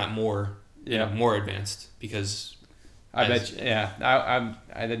camp, if not more. More advanced, because I bet you,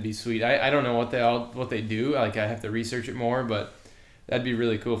 that'd be sweet. I don't know what they do. Like I have to research it more, but that'd be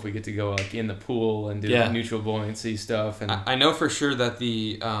really cool if we get to go like in the pool and do neutral buoyancy stuff. And I know for sure that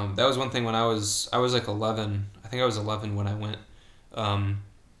the that was one thing when I was like 11. I think I was 11 when I went.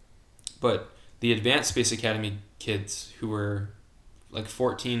 But the Advanced Space Academy kids who were like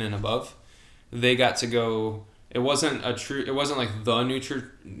 14 and above, they got to go. It wasn't like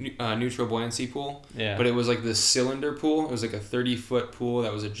the neutral buoyancy pool. But it was like this cylinder pool. It was like a 30-foot pool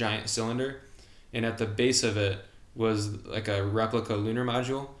that was a giant cylinder. and at the base of it was like a replica lunar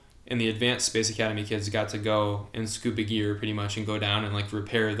module. And the Advanced Space Academy kids got to go in scuba gear pretty much and go down and like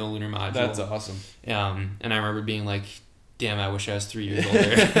repair the lunar module. That's awesome. And I remember being like, damn, I wish I was 3 years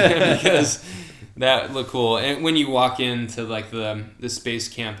older because that looked cool. And when you walk into like the space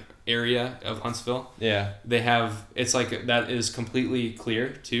camp area of Huntsville, yeah, they have, it's like that is completely clear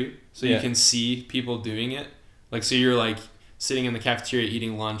too. So you can see people doing it. Like, so you're like sitting in the cafeteria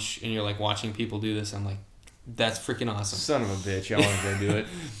eating lunch and you're like watching people do this. I'm like, that's freaking awesome. Son of a bitch. I want to go do it.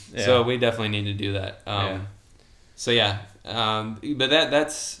 Yeah. So we definitely need to do that. So yeah, but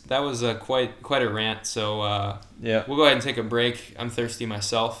that was quite a rant. So yeah, we'll go ahead and take a break. I'm thirsty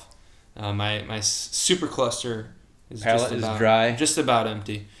myself. My super cluster is dry. Just about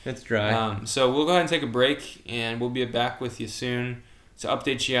empty. It's dry. So we'll go ahead and take a break, and we'll be back with you soon to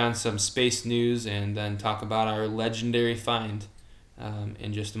update you on some space news and then talk about our legendary find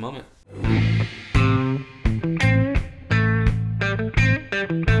in just a moment.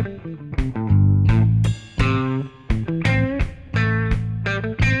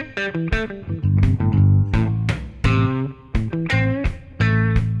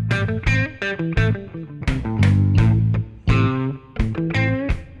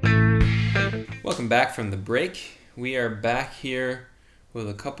 Welcome back from the break. We are back here with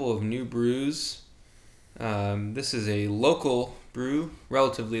a couple of new brews. This is a local brew,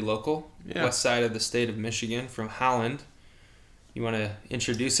 relatively local, west side of the state of Michigan, from Holland. You want to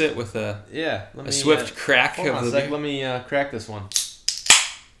introduce it with a swift crack hold of on the a sec, beer? let me crack this one.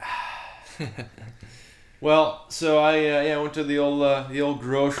 Well, so I went to the old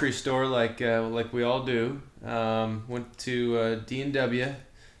grocery store like we all do. Went to D&W,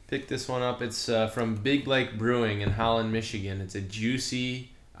 picked this one up. It's from Big Lake Brewing in Holland, Michigan. It's a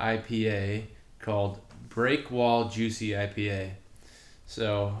juicy IPA called Breakwall Juicy IPA.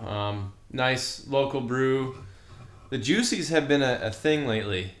 So nice local brew. The juicies have been a thing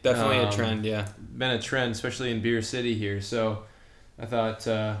lately. Definitely a trend, yeah. Been a trend, especially in Beer City here. So I thought,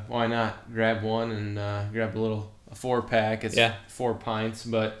 why not grab one and grab a 4-pack. It's 4 pints,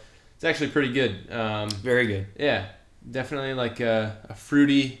 but it's actually pretty good. Very good. Yeah, definitely like a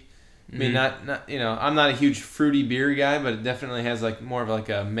fruity. I mean, not I'm not a huge fruity beer guy, but it definitely has like more of like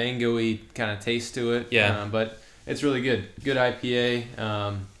a mango-y kind of taste to it. Yeah. But it's really good. Good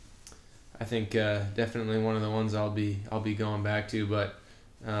IPA. I think definitely one of the ones I'll be going back to. But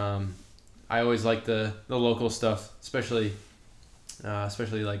I always like the local stuff, especially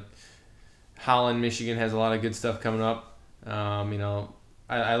like Holland, Michigan has a lot of good stuff coming up.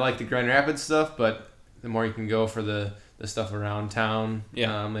 I like the Grand Rapids stuff, but the more you can go for the stuff around town,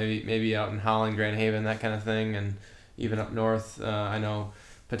 maybe out in Holland, Grand Haven, that kind of thing, and even up north, I know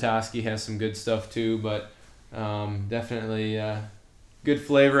Petoskey has some good stuff too, but definitely good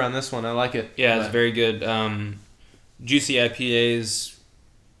flavor on this one. I like it. Yeah, it's very good. Juicy IPAs,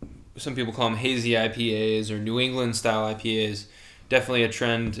 some people call them hazy IPAs or New England style IPAs. Definitely a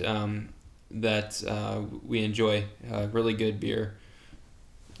trend that we enjoy. Really good beer.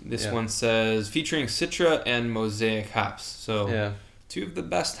 This one says featuring Citra and Mosaic hops. So 2 of the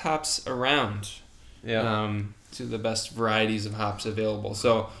best hops around. Yeah. 2 of the best varieties of hops available.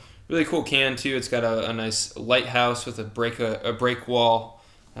 So really cool can too. It's got a nice lighthouse with a break wall,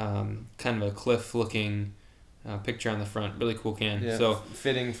 kind of a cliff looking picture on the front. Really cool can. Yeah. So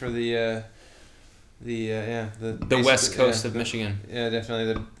fitting for the west coast of Michigan. Yeah,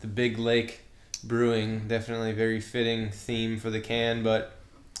 definitely the Big Lake Brewing. Definitely very fitting theme for the can, but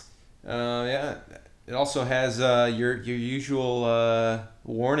it also has your usual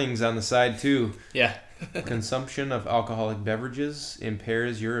warnings on the side too. Yeah. Consumption of alcoholic beverages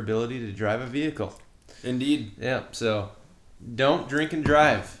impairs your ability to drive a vehicle. Indeed. Yeah. So don't drink and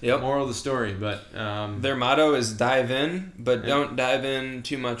drive. Yep. Moral of the story, but their motto is dive in, but don't dive in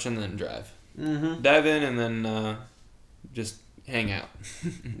too much and then drive. Mm-hmm. Dive in and then just hang out.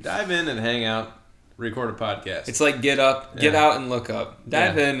 Dive in and hang out. Record a podcast. It's like get out and look up.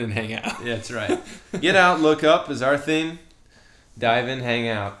 Dive in and hang out. Yeah, that's right. Get out, look up is our theme. Dive in, hang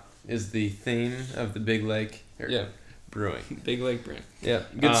out is the theme of the Big Lake Brewing. Big Lake Brewing. Yeah,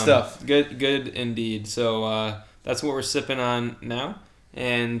 good stuff. Good indeed. So that's what we're sipping on now.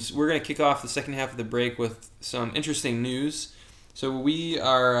 And we're going to kick off the second half of the break with some interesting news. So we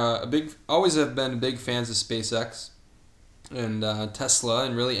are always have been big fans of SpaceX and Tesla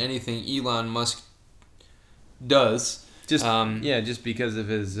and really anything Elon Musk does. Just because of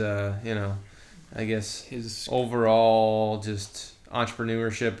his, I guess his overall just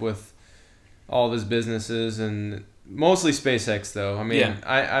entrepreneurship with all of his businesses and mostly SpaceX though. I mean, Yeah.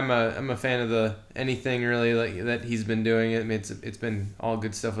 I'm a fan of anything really like that he's been doing. I mean, it's been all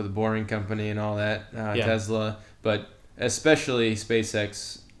good stuff with the Boring Company and all that, Tesla, but especially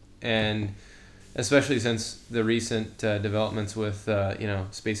SpaceX, and especially since the recent developments with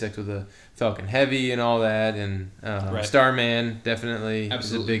SpaceX with the Falcon Heavy and all that, and Starman definitely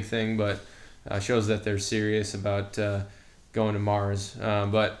is a big thing, but shows that they're serious about going to Mars.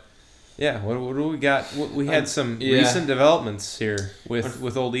 But yeah, what do we got? We had some recent developments here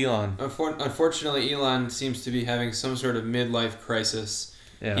with old Elon. Unfortunately, Elon seems to be having some sort of midlife crisis.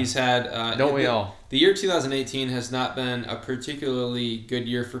 Yeah. He's had don't we all? The year 2018 has not been a particularly good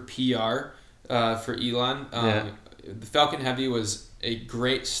year for PR for Elon. The Falcon Heavy was a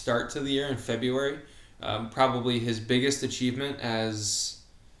great start to the year in February. Probably his biggest achievement as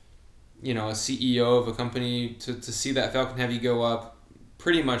a CEO of a company to see that Falcon Heavy go up.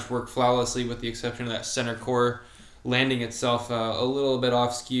 Pretty much worked flawlessly with the exception of that center core landing itself a little bit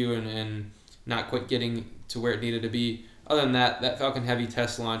off skew and not quite getting to where it needed to be. Other than that Falcon Heavy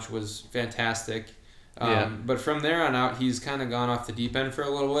test launch was fantastic. But from there on out, he's kind of gone off the deep end for a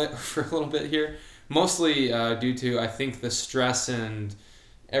little bit here, mostly due to I think the stress and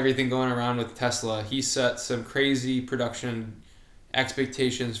everything going around with Tesla. He set some crazy production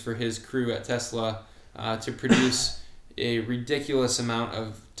expectations for his crew at Tesla to produce a ridiculous amount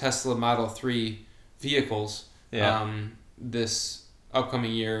of Tesla Model 3 vehicles this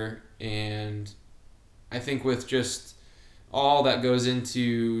upcoming year, and I think with just all that goes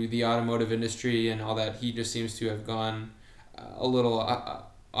into the automotive industry and all that, he just seems to have gone a little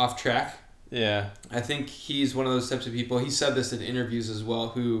off track. Yeah. I think he's one of those types of people, he said this in interviews as well,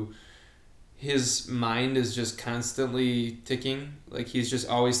 who his mind is just constantly ticking. Like he's just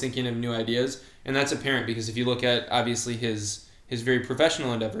always thinking of new ideas. And that's apparent because if you look at obviously his very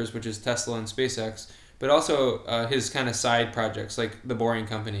professional endeavors, which is Tesla and SpaceX, but also his kind of side projects like the Boring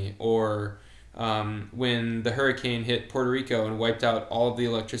Company or when the hurricane hit Puerto Rico and wiped out all of the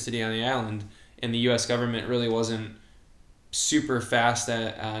electricity on the island, and the U.S. government really wasn't super fast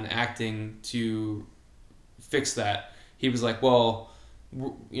on acting to fix that. He was like, well,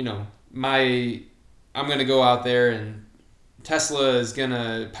 I'm going to go out there and Tesla is going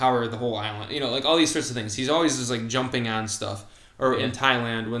to power the whole island. Like all these sorts of things. He's always just like jumping on stuff. Or in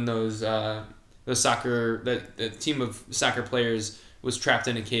Thailand when those the team of soccer players was trapped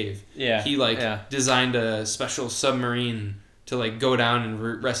in a cave. Yeah. He designed a special submarine to like go down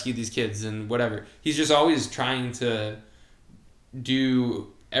and rescue these kids and whatever. He's just always trying to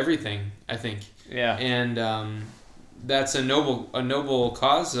do everything, I think. Yeah. And that's a noble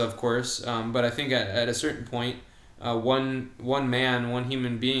cause, of course. But I think at a certain point, one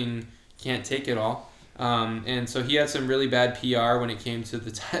human being can't take it all. And so he had some really bad PR when it came to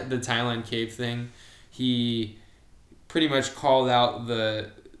the Thailand cave thing. He pretty much called out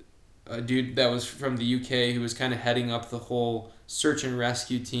the dude that was from the UK who was kind of heading up the whole search and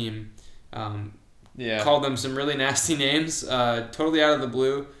rescue team. Called them some really nasty names, totally out of the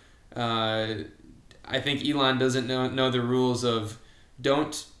blue. I think Elon doesn't know the rules of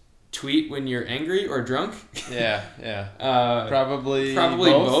don't tweet when you're angry or drunk. Probably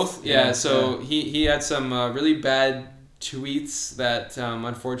both. So he had some really bad tweets that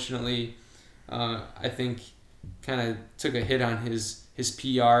unfortunately I think kind of took a hit on his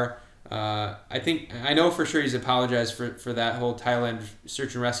PR. I know for sure he's apologized for that whole Thailand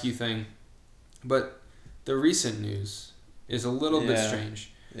search and rescue thing, but the recent news is a little bit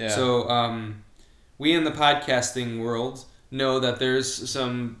strange. So we in the podcasting world know that there's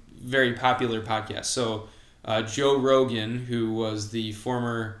some very popular podcasts. So Joe Rogan, who was the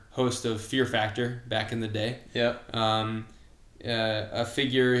former host of Fear Factor back in the day. A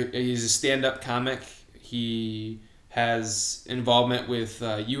figure, he's a stand-up comic. He has involvement with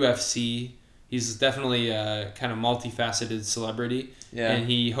UFC. He's definitely a kind of multifaceted celebrity. And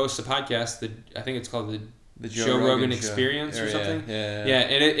he hosts a podcast that I think it's called the Joe Rogan Experience or something.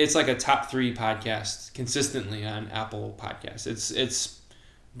 And it's like a top 3 podcast consistently on Apple Podcasts. It's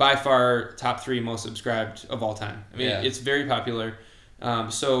by far top 3 most subscribed of all time. I mean, it's very popular.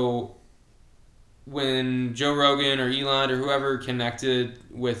 So when Joe Rogan or Elon or whoever connected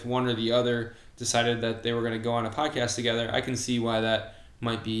with one or the other decided that they were going to go on a podcast together, I can see why that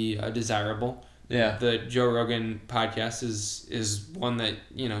might be desirable. The Joe Rogan podcast is one that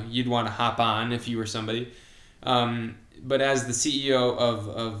you'd want to hop on if you were somebody. But as the CEO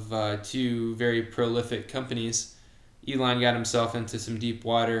of 2 very prolific companies, Elon got himself into some deep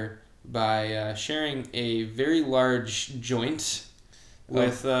water by sharing a very large joint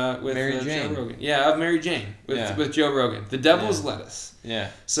with Mary Joe Jane. Rogan. Of Mary Jane with Joe Rogan. The devil's lettuce.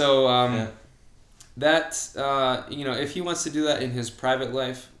 So that if he wants to do that in his private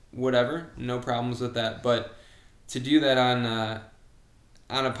life, whatever, no problems with that. But to do that on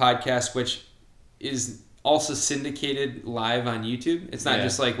a podcast, which is also syndicated live on YouTube, it's not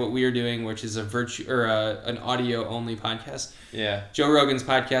just like what we are doing, which is an audio only podcast. Yeah. Joe Rogan's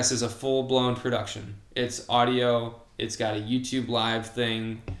podcast is a full blown production. It's audio. It's got a YouTube live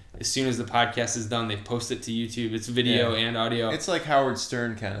thing. As soon as the podcast is done, they post it to YouTube. It's video and audio. It's like Howard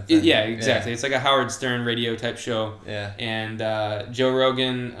Stern kind of thing. Yeah, exactly. Yeah. It's like a Howard Stern radio type show. Yeah. And Joe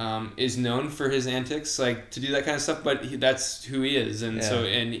Rogan is known for his antics, like to do that kind of stuff. But that's who he is, and so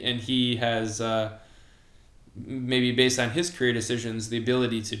and he has maybe based on his career decisions the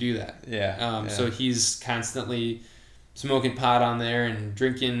ability to do that. Yeah. So he's constantly smoking pot on there and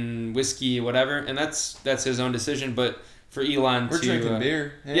drinking whiskey, whatever, and that's his own decision. But for Elon, we're drinking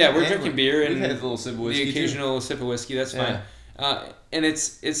beer. We're drinking beer and we've had a little sip of whiskey. The occasional sip of whiskey. That's fine. And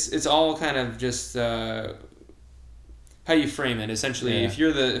it's all kind of just how you frame it. Essentially, if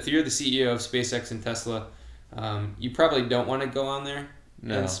you're the CEO of SpaceX and Tesla, you probably don't want to go on there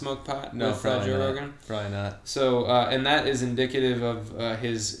and smoke pot with Joe Rogan. Probably not. So and that is indicative of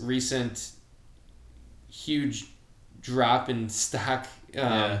his recent huge drop in stock.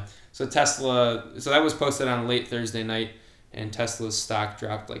 So that was posted on late Thursday night, and Tesla's stock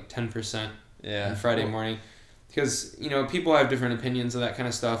dropped like 10% on Friday morning, because people have different opinions of that kind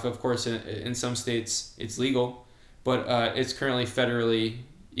of stuff. Of course, in some states it's legal, but it's currently federally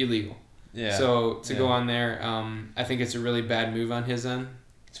illegal. Yeah. So to go on there, I think it's a really bad move on his end,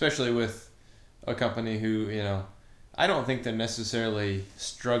 especially with a company who I don't think they're necessarily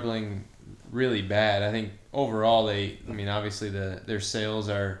struggling really bad. I think overall obviously their sales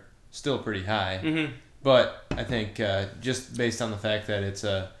are still pretty high. Mm-hmm. But I think just based on the fact that it's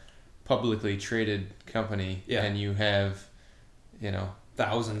a publicly traded company and you have,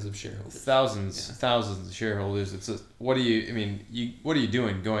 thousands of shareholders. Thousands of shareholders. It's what are you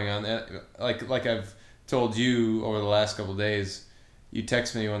doing going on that? Like I've told you over the last couple of days, you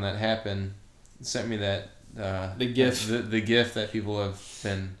text me when that happened, sent me that the GIF the GIF that people have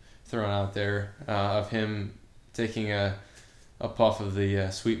been throwing out there of him taking a puff of the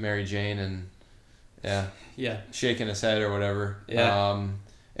Sweet Mary Jane and shaking his head or whatever.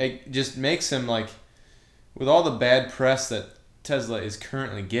 It just makes him with all the bad press that Tesla is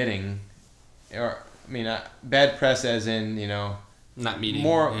currently getting, bad press as in not meeting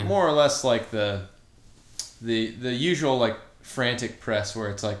more or less like the usual frantic press where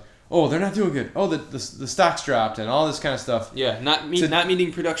it's oh, they're not doing good. Oh, the stock's dropped and all this kind of stuff. Yeah, not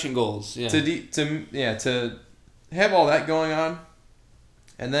meeting production goals. Yeah. To have all that going on,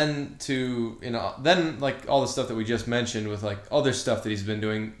 and then all the stuff that we just mentioned with other stuff that he's been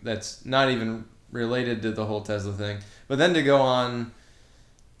doing that's not even related to the whole Tesla thing, but then to go on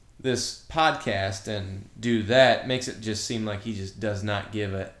this podcast and do that makes it just seem like he just does not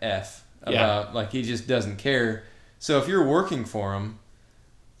give a F about he just doesn't care. So if you're working for him,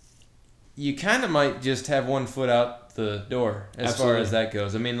 you kind of might just have one foot out the door as far as that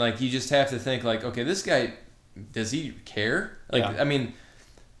goes. You just have to think okay, this guy, does he care?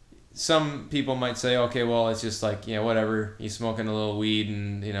 Some people might say, okay, well, it's just whatever. He's smoking a little weed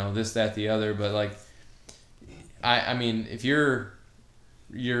and this, that, the other. But if you're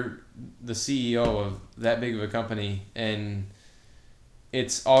the CEO of that big of a company and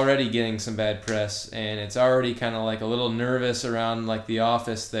it's already getting some bad press and it's already kind of a little nervous around the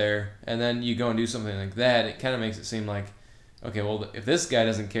office there, and then you go and do something like that, it kind of makes it seem okay, well, if this guy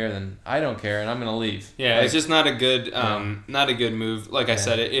doesn't care, then I don't care and I'm gonna leave. Yeah, it's just not a good move. I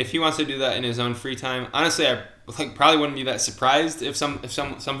said, if he wants to do that in his own free time, honestly, I probably wouldn't be that surprised if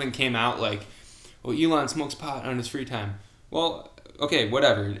something came out Elon smokes pot on his free time. Well, okay,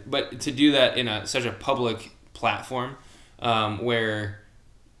 whatever. But to do that in such a public platform, where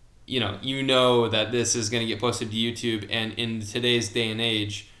that this is going to get posted to YouTube, and in today's day and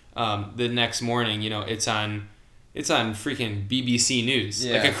age, the next morning, it's on freaking BBC News,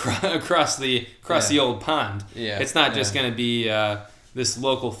 across the old pond. Yeah. It's not just going to be this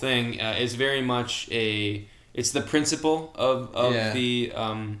local thing. It's very much it's the principle of the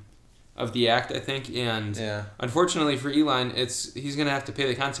act, I think, and unfortunately for Elon, he's going to have to pay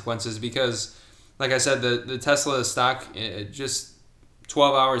the consequences because, like I said, the Tesla stock just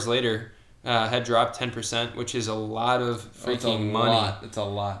 12 hours later had dropped 10%, which is a lot of freaking money. It's a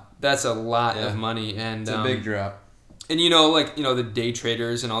lot. That's a lot of money, and it's a big drop. And the day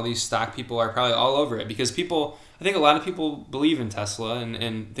traders and all these stock people are probably all over it because I think a lot of people believe in Tesla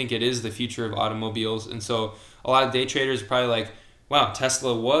and think it is the future of automobiles, and so a lot of day traders are probably wow,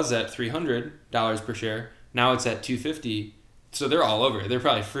 Tesla was at $300 per share, now it's at $250. so they're all over it. They're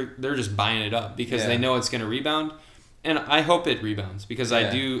probably they're just buying it up because they know it's going to rebound. And I hope it rebounds because I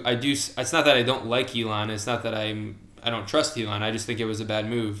do. It's not that I don't like Elon. It's not that I don't trust Elon. I just think it was a bad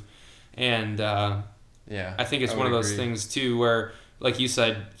move. And I think it's one of those things too where, like you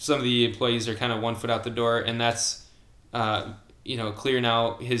said, some of the employees are kind of 1 foot out the door, and that's clear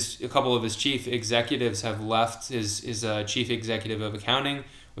now. A couple of his chief executives have left. His chief executive of accounting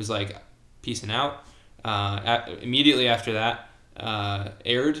was like peacing out. Immediately after that,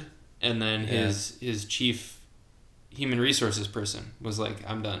 aired, and then his chief human resources person was like,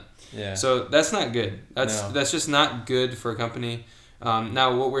 I'm done. Yeah. So that's not good. That's just not good for a company.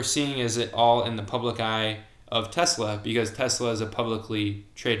 Now what we're seeing is it all in the public eye of Tesla because Tesla is a publicly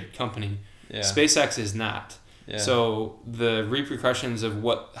traded company. Yeah. SpaceX is not. Yeah. So the repercussions of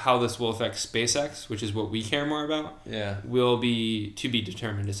how this will affect SpaceX, which is what we care more about, will be to be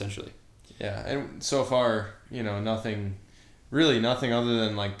determined essentially. Yeah, and so far, nothing other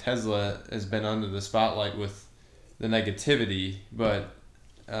than like Tesla has been under the spotlight with the negativity, but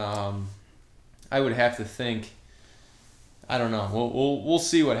I would have to think, I don't know. We'll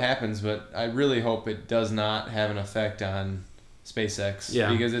see what happens, but I really hope it does not have an effect on SpaceX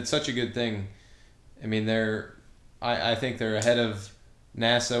because it's such a good thing. I mean, I think they're ahead of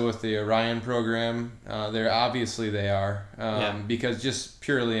NASA with the Orion program. They are because just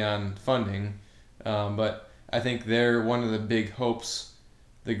purely on funding, but I think they're one of the big hopes,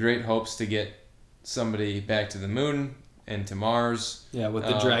 the great hopes to get somebody back to the moon and to Mars. Yeah, with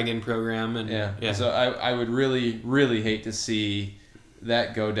the Dragon program. So I would really, really hate to see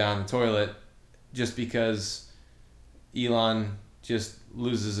that go down the toilet just because Elon just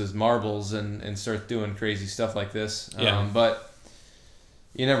loses his marbles and starts doing crazy stuff like this. But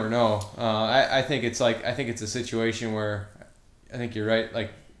you never know. I think it's a situation where I think you're right.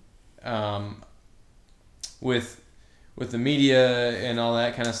 Like with the media and all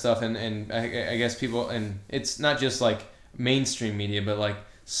that kind of stuff, and I guess people, and it's not just like mainstream media, but like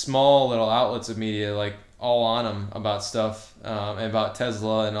small little outlets of media, like all on them about stuff, about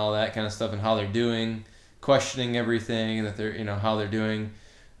Tesla and all that kind of stuff and how they're doing, questioning everything that they're, how they're doing.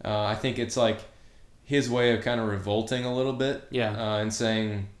 I think it's like his way of kind of revolting a little bit, and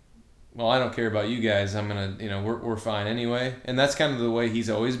saying, well, I don't care about you guys. I'm gonna, we're fine anyway. And that's kind of the way he's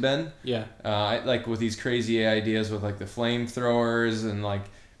always been. Yeah. Like with these crazy ideas with like the flamethrowers and like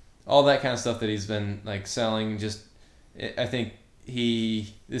all that kind of stuff that he's been like selling. Just, I think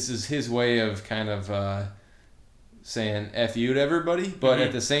this is his way of kind of saying F you to everybody. But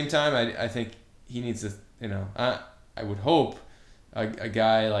at the same time, I think he needs to, I would hope a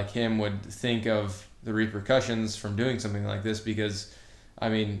guy like him would think of the repercussions from doing something like this because, I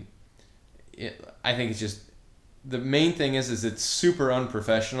mean, I think it's just the main thing is it's super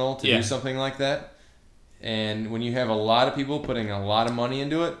unprofessional to do something like that, and when you have a lot of people putting a lot of money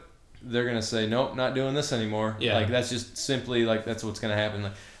into it, they're gonna say nope, not doing this anymore. Like that's just simply like that's what's gonna happen.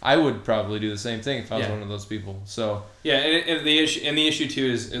 Like I would probably do the same thing if I was one of those people. So and the issue too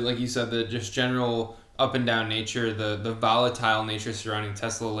is like you said, the just general up and down nature, the volatile nature surrounding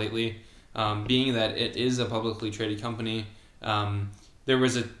Tesla lately, being that it is a publicly traded company. There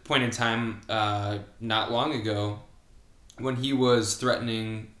was a point in time not long ago when he was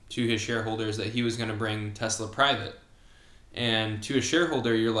threatening to his shareholders that he was going to bring Tesla private. And to a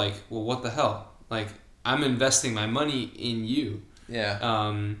shareholder, you're like, well, what the hell? Like, I'm investing my money in you.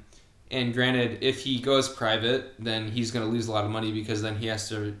 Yeah. And granted, if he goes private, then he's going to lose a lot of money because then he has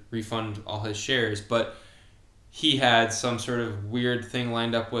to refund all his shares. But he had some sort of weird thing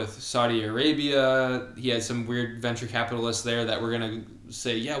lined up with Saudi Arabia. He had some weird venture capitalists there that were going to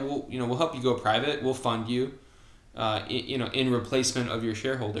say, yeah, we'll help you go private. We'll fund you, in replacement of your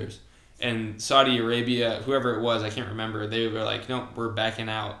shareholders. And Saudi Arabia, whoever it was, I can't remember, they were like, no, we're backing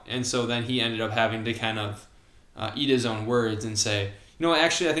out. And so then he ended up having to kind of eat his own words and say,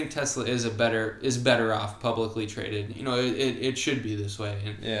 actually, I think Tesla is better off publicly traded. It should be this way.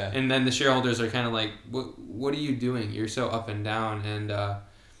 And then the shareholders are kind of like, what are you doing? You're so up and down.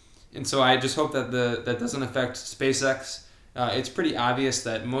 And so I just hope that that doesn't affect SpaceX. It's pretty obvious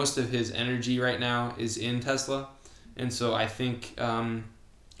that most of his energy right now is in Tesla. And so I think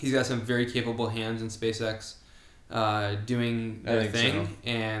he's got some very capable hands in SpaceX doing their thing. So.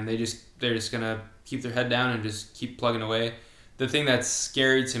 And they're just going to keep their head down and just keep plugging away. The thing that's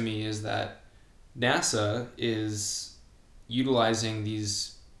scary to me is that NASA is utilizing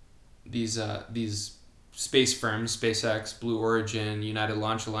these space firms, SpaceX, Blue Origin, United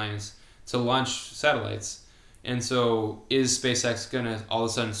Launch Alliance, to launch satellites. And so is SpaceX going to all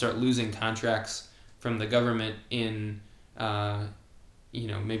of a sudden start losing contracts from the government in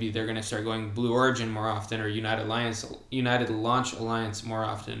maybe they're going to start going Blue Origin more often or United Launch Alliance more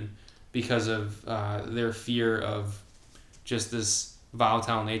often because of their fear of just this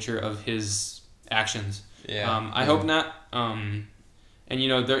volatile nature of his actions. Yeah. I hope not. And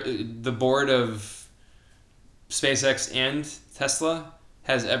the board of SpaceX and Tesla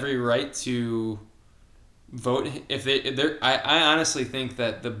has every right to vote if they. I honestly think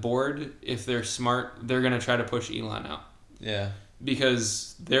that the board, if they're smart, they're gonna try to push Elon out. Yeah.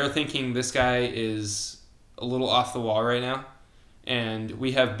 Because they're thinking this guy is a little off the wall right now, and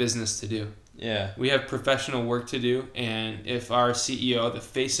we have business to do. Yeah. We have professional work to do, and if our CEO, the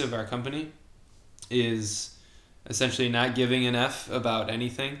face of our company, is essentially not giving an F about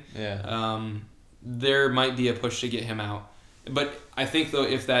anything, there might be a push to get him out. But I think, though,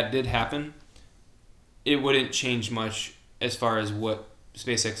 if that did happen, it wouldn't change much as far as what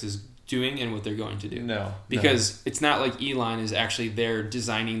SpaceX is doing and what they're going to do. No. Because it's not like Elon is actually there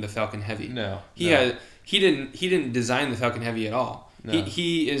designing the Falcon Heavy. No. He didn't design the Falcon Heavy at all. No.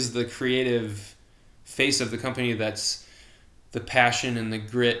 He is the creative face of the company. That's the passion and the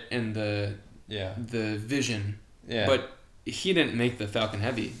grit and the vision. Yeah. But he didn't make the Falcon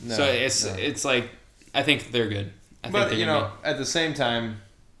Heavy. No, so it's like, I think they're good. But at the same time,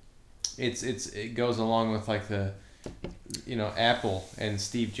 it goes along with like the Apple and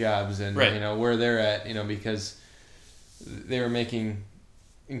Steve Jobs and right. Where they're at, because they were making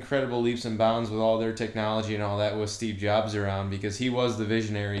incredible leaps and bounds with all their technology and all that with Steve Jobs around because he was the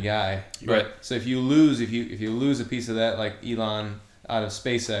visionary guy. Right. So if you lose a piece of that, like Elon out of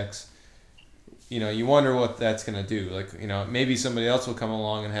SpaceX, you wonder what that's gonna do. Like maybe somebody else will come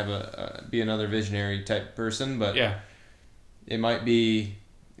along and have be another visionary type person, but it might be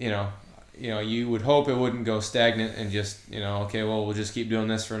you would hope it wouldn't go stagnant and just okay, well, we'll just keep doing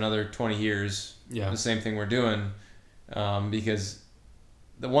this for another 20 years. The same thing we're doing, because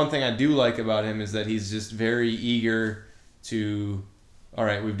the one thing I do like about him is that he's just very eager to, all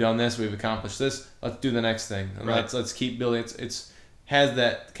right, we've done this, we've accomplished this, let's do the next thing. And right. Let's keep building. It's has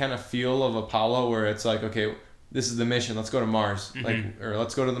that kind of feel of Apollo where it's like, okay, this is the mission, let's go to Mars, mm-hmm. or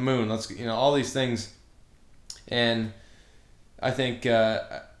let's go to the moon, let's all these things. And I think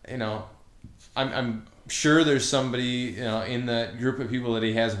I'm sure there's somebody in that group of people that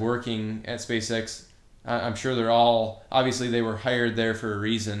he has working at SpaceX. I'm sure they're all, obviously they were hired there for a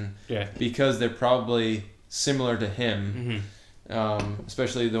reason, because they're probably similar to him, mm-hmm.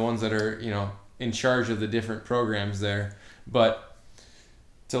 Especially the ones that are in charge of the different programs there. But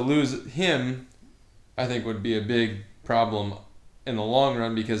to lose him, I think would be a big problem in the long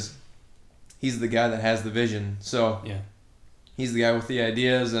run because he's the guy that has the vision. So he's the guy with the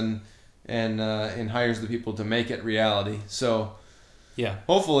ideas and hires the people to make it reality. So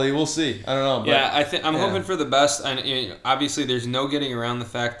hopefully we'll see. I don't know. But, I'm hoping for the best. And obviously, there's no getting around the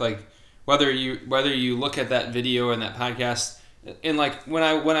fact, like whether you look at that video and that podcast, and like when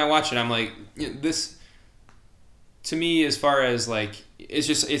I watch it, I'm like, this. To me, as far as like,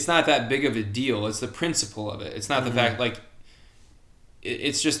 it's not that big of a deal. It's the principle of it. It's not the fact, like,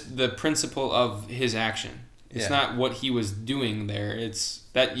 it's just the principle of his action. It's not what he was doing there. It's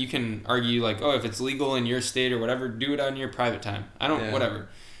that you can argue like, oh, if it's legal in your state or whatever, do it on your private time. Whatever.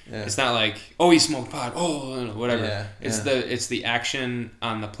 Yeah. It's not like, oh, he smoked pot. Oh, whatever. Yeah. It's the action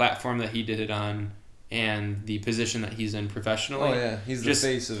on the platform that he did it on, and the position that he's in professionally. Oh yeah, he's the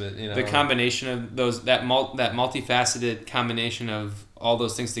face of it. The combination of those that multifaceted combination of all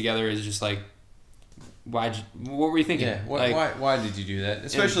those things together is just like, what were you thinking? Yeah. Why did you do that?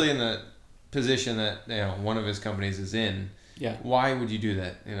 Especially in the position that one of his companies is in. Yeah. Why would you do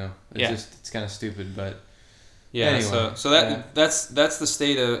that? It's kind of stupid, but. Yeah. Anyway, so that's the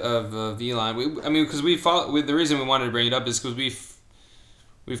state of Elon. Because the reason we wanted to bring it up is because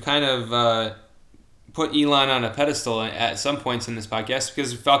we've kind of put Elon on a pedestal at some points in this podcast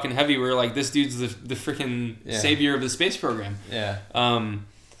because Falcon Heavy, we're like, this dude's the freaking savior of the space program. Yeah.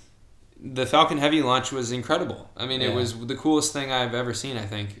 The Falcon Heavy launch was incredible. It was the coolest thing I've ever seen, I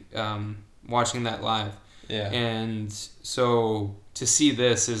think, watching that live. Yeah. And so to see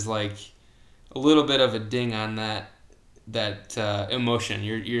this is like a little bit of a ding on that emotion.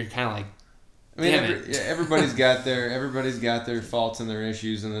 You're kind of like, everybody's got their faults and their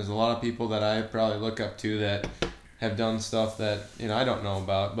issues, and there's a lot of people that I probably look up to that have done stuff that I don't know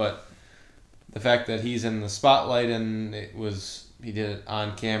about. But the fact that he's in the spotlight and he did it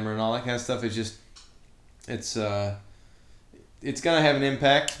on camera and all that kind of stuff is just it's gonna have an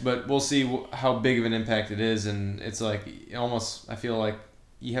impact, but we'll see how big of an impact it is. And it's like almost I feel like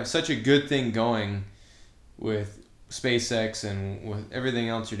you have such a good thing going with SpaceX and with everything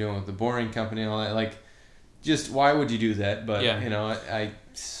else you're doing with the Boring Company and all that. Like, just why would you do that? But Yeah. you know, I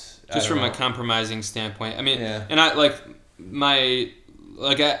just from a compromising standpoint. I mean, and I like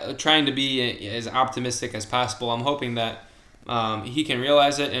trying to be as optimistic as possible. I'm hoping that he can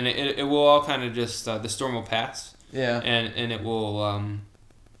realize it, and it will all kind of just the storm will pass. Yeah. And it will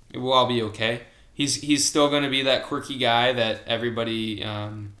all be okay. He's still going to be that quirky guy that everybody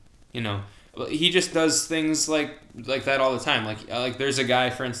he just does things like that all the time. Like there's a guy,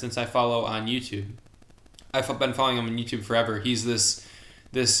 for instance, I follow on YouTube. I've been following him on YouTube forever. He's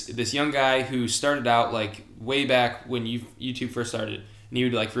this young guy who started out like way back when YouTube first started, and he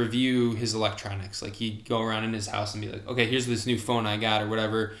would like review his electronics. Like he'd go around in his house and be like, okay, here's this new phone I got or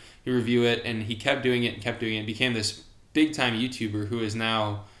whatever. He'd review it, and he kept doing it and kept doing it. Became this big time YouTuber who is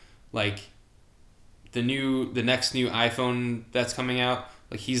now like the next new iPhone that's coming out.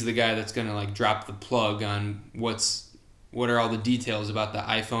 Like he's the guy that's gonna like drop the plug on what are all the details about the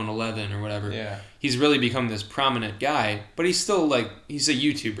iPhone 11 or whatever. Yeah. He's really become this prominent guy, but he's still like he's a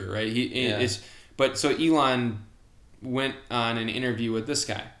YouTuber, right? But so Elon went on an interview with this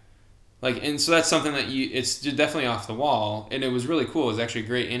guy. Like, and so that's something that it's definitely off the wall, and it was really cool. It was actually a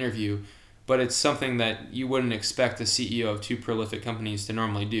great interview, but it's something that you wouldn't expect a CEO of two prolific companies to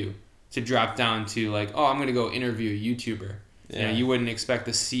normally do, to drop down to like, oh, I'm going to go interview a YouTuber. Yeah. You wouldn't expect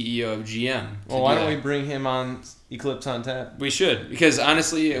the CEO of GM. Well, why don't we bring him on Eclipse on Tap? We should, because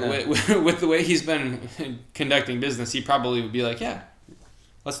honestly, with the way he's been conducting business, he probably would be like, yeah,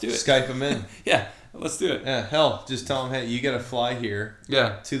 let's do it. Skype him in. Yeah, let's do it. Yeah, hell, just tell him, hey, you got to fly here.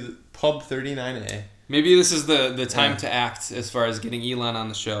 Yeah. To the Pub 39A. Maybe this is the time to act as far as getting Elon on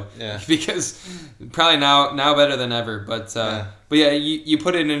the show. Yeah. Because probably now better than ever. But yeah, you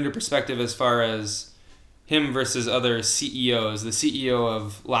put it into perspective as far as him versus other CEOs. The CEO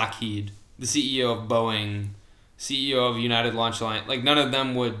of Lockheed, the CEO of Boeing, CEO of United Launch Alliance. Like none of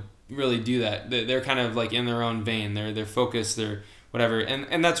them would really do that. They're kind of like in their own vein. They're focused. They're whatever.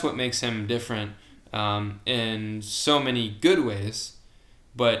 And that's what makes him different in so many good ways.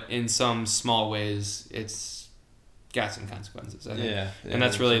 But in some small ways, it's got some consequences, I think. Yeah, and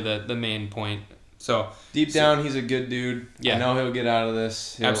that's really the main point. So deep down, he's a good dude. Yeah. I know he'll get out of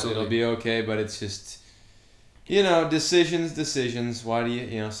this. Absolutely. It'll be okay, but it's just, decisions. Why do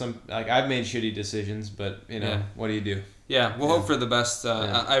you, I've made shitty decisions, but, what do you do? Yeah, we'll hope for the best.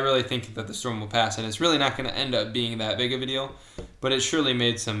 I really think that the storm will pass, and it's really not going to end up being that big of a deal, but it surely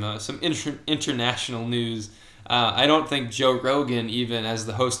made some international news. I don't think Joe Rogan, even as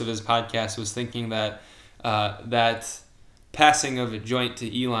the host of his podcast, was thinking that that passing of a joint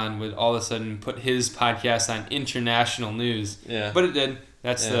to Elon would all of a sudden put his podcast on international news. Yeah. But it did.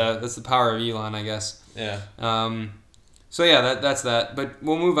 That's the power of Elon, I guess. Yeah. So yeah, that's that. But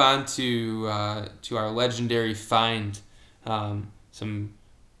we'll move on to our legendary find. Some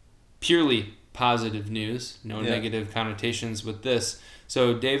purely positive news. No negative connotations with this.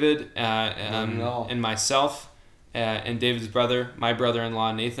 So David and myself. And David's brother, my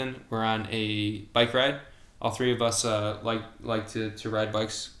brother-in-law Nathan, were on a bike ride. All three of us like to ride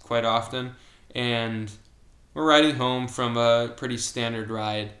bikes quite often, and we're riding home from a pretty standard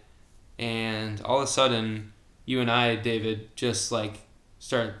ride, and all of a sudden, you and I, David, just like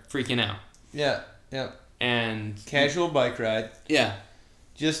start freaking out. Yeah. And casual bike ride. Yeah.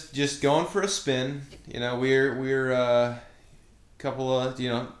 Just going for a spin. We're couple of, we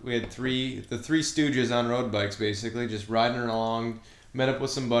had the three stooges on road bikes, basically, just riding along, met up with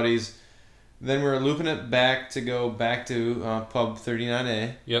some buddies. Then we were looping it back to go back to Pub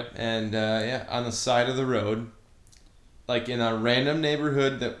 39A. Yep. And, on the side of the road, like in a random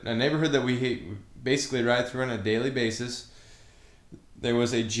neighborhood that we basically ride through on a daily basis, there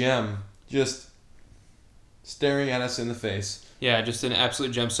was a gem just staring at us in the face. Yeah, just an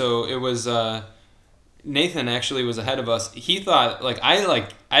absolute gem. So it was... Nathan actually was ahead of us. He thought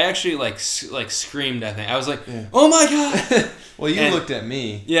I actually screamed. I think I was like, "Oh my god!" Well, you looked at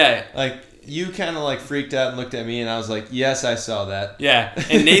me. Yeah, like you kind of freaked out and looked at me, and I was like, "Yes, I saw that." Yeah,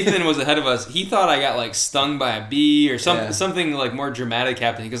 and Nathan was ahead of us. He thought I got stung by a bee or something more dramatic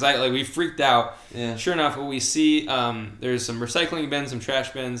happening because we freaked out. Yeah. Sure enough, what we see, there's some recycling bins, some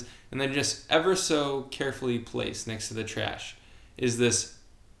trash bins, and then just ever so carefully placed next to the trash is this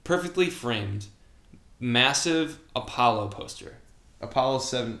perfectly framed, massive Apollo poster. Apollo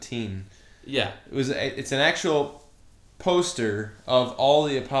 17. Yeah. It's an actual poster of all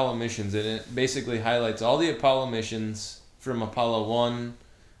the Apollo missions, and it basically highlights all the Apollo missions from Apollo 1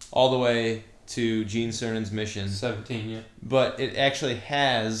 all the way to Gene Cernan's mission. 17, yeah. But it actually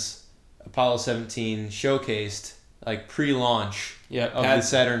has Apollo 17 showcased pre-launch of the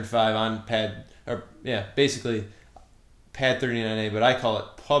Saturn V on basically Pad 39A, but I call it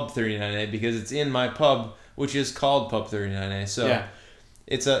Pub 39A because it's in my pub which is called Pub 39A. So Yeah.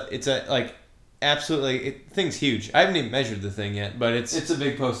 it's a like absolutely thing's huge. I haven't even measured the thing yet, but it's a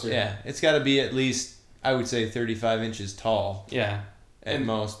big poster. Yeah, it's got to be at least, I would say, 35 inches tall. Yeah. At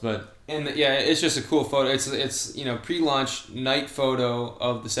most, but it's just a cool photo. It's pre-launch night photo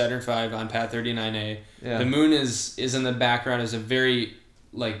of the Saturn V on Pad 39A. Yeah. The moon is in the background as a very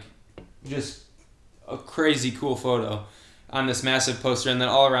just a crazy cool photo on this massive poster, and then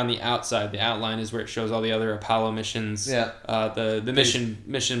all around the outside, the outline is where it shows all the other Apollo missions. Yeah. The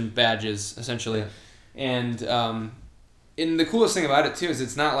mission badges essentially, Yeah. and the coolest thing about it too is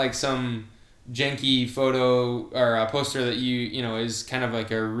it's not like some janky photo or a poster that is kind of like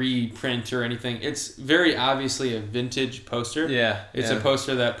a reprint or anything. It's very obviously a vintage poster. Yeah. It's a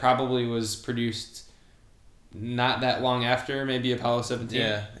poster that probably was produced not that long after maybe Apollo 17.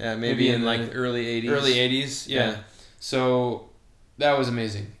 Yeah, maybe in like the early 80s. Early 80s, yeah. So that was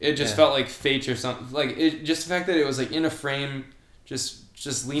amazing. It just felt like fate or something. Like just the fact that it was like in a frame, just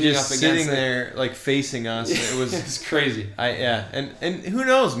leaning up against sitting there like facing us. It was it's crazy. And who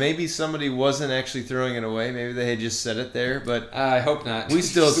knows? Maybe somebody wasn't actually throwing it away. Maybe they had just set it there. But I hope not. We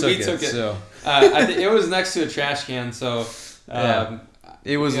still took it. So it was next to a trash can. So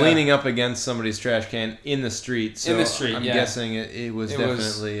it was leaning up against somebody's trash can in the street. So in the street, I'm guessing it was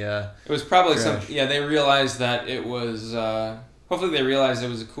definitely. It was probably trash. They realized that it was. Hopefully they realized it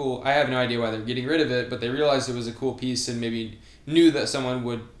was a cool. I have no idea why they're getting rid of it, but they realized it was a cool piece and maybe knew that someone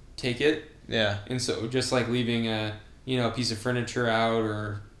would take it. Yeah. And so just like leaving a piece of furniture out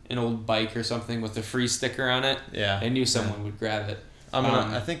or an old bike or something with a free sticker on it. Yeah. They knew someone would grab it.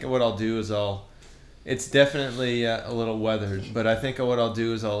 I think what I'll do is it's definitely a little weathered, but I think what I'll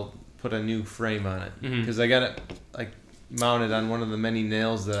do is I'll put a new frame on it because I got it like mounted on one of the many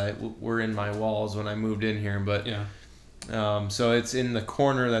nails that were in my walls when I moved in here. But so it's in the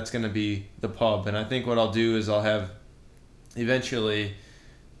corner that's going to be the pub, and I think what I'll do is I'll have eventually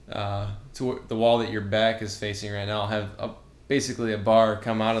to the wall that your back is facing right now. I'll have basically a bar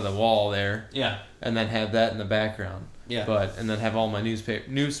come out of the wall there. Yeah. And then have that in the background. Yeah. And then have all my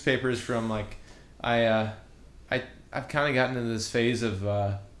newspapers from like I've kind of gotten into this phase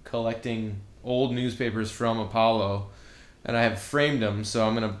of collecting old newspapers from Apollo, and I have framed them, so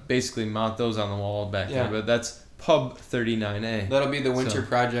I'm gonna basically mount those on the wall back there. But that's Pub 39A. That'll be the winter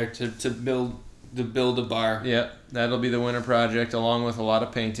project to build a bar. Yeah, that'll be the winter project along with a lot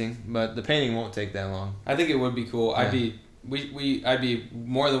of painting, but the painting won't take that long. I think it would be cool. Yeah. I'd be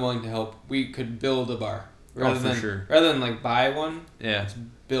more than willing to help. We could build a bar rather sure. than like buy one. Yeah, let's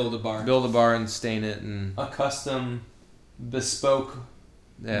build a bar. Build a bar and stain it and a custom, bespoke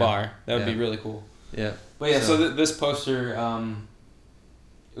bar. That would be really cool. Yeah. But yeah, so this poster,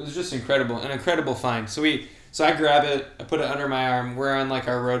 it was just incredible, an incredible find. So I grab it, I put it under my arm. We're on like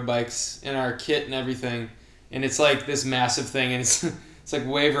our road bikes and our kit and everything, and it's like this massive thing, and it's like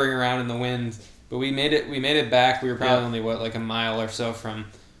wavering around in the wind. But we made it back. We were probably only like a mile or so from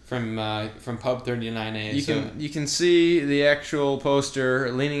Pub 39A. You can see the actual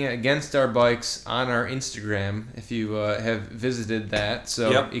poster leaning against our bikes on our Instagram if you have visited that.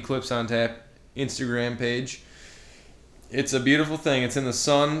 So Eclipse on Tap Instagram page. It's a beautiful thing. It's in the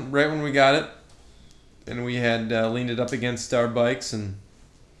sun right when we got it, and we had leaned it up against our bikes and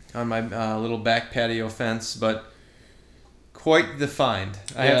on my little back patio fence, but quite the find,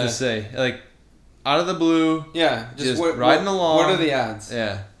 I have to say. Like, out of the blue, just riding along. What are the odds?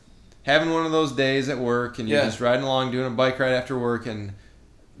 Yeah. Having one of those days at work, and you're just riding along, doing a bike ride after work, and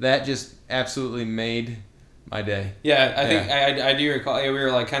that just absolutely made my day. Yeah, I think I do recall. We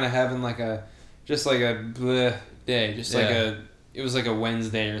were like kind of having like a bleh day, just like it was like a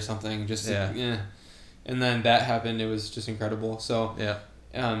Wednesday or something. Just and then that happened. It was just incredible. So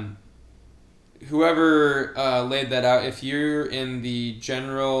whoever laid that out, if you're in the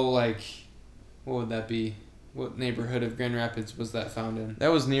general what would that be? What neighborhood of Grand Rapids was that found in? That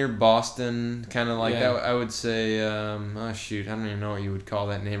was near Boston, kind of like that. I would say, I don't even know what you would call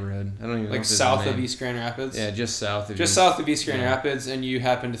that neighborhood. I don't even know. Like south of East Grand Rapids? Yeah, just south of south of East Grand Rapids, and you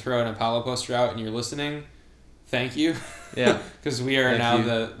happen to throw an Apollo poster out and you're listening, thank you. Yeah. Because we are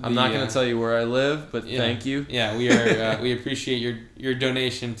I'm not going to tell you where I live, but thank you. Yeah, we are. We appreciate your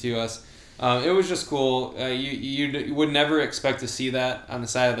donation to us. It was just cool. You would never expect to see that on the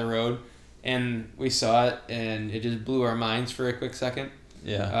side of the road. And we saw it, and it just blew our minds for a quick second.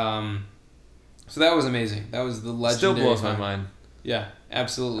 Yeah. So that was amazing. That was the legendary. Still blows my mind. Yeah,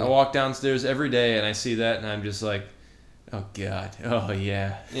 absolutely. I walk downstairs every day, and I see that, and I'm just like, oh God, oh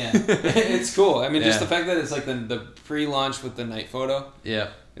yeah. Yeah, it's cool. I mean, just the fact that it's like the pre-launch with the night photo. Yeah.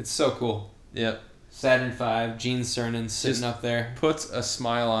 It's so cool. Yep. Saturn V, Gene Cernan sitting Just up there. Puts a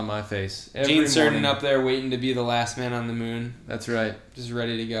smile on my face. Gene Cernan morning. up there waiting to be the last man on the moon. That's right. Just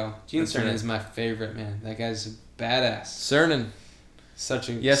ready to go. Gene Cernan is my favorite, man. That guy's a badass. Cernan.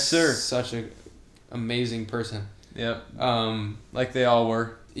 Yes, sir. Such a amazing person. Yep. Like they all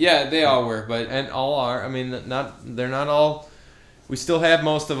were. Yeah, they all were, but and all are. I mean, they're not all. We still have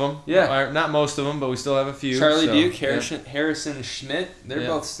most of them. Yeah. Or not most of them, but we still have a few. Charlie Duke, Harrison Schmidt, they're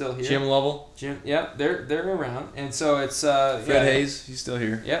both still here. Jim Lovell. Yep, they're around, and so it's Fred Hayes, he's still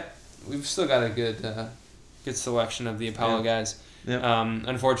here. Yep, we've still got a good selection of the Apollo guys. Yep.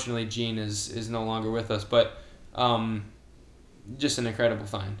 Unfortunately, Gene is no longer with us, but just an incredible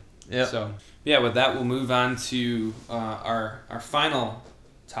find. Yeah. So yeah, with that, we'll move on to our final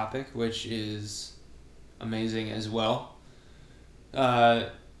topic, which is amazing as well.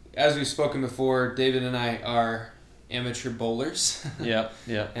 As we've spoken before, David and I are amateur bowlers. Yep.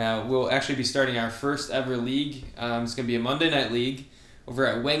 We'll actually be starting our first ever league. It's going to be a Monday night league over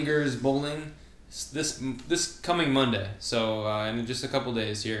at Wenger's Bowling this coming Monday. So in just a couple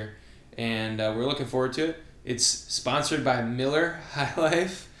days here, and we're looking forward to it. It's sponsored by Miller High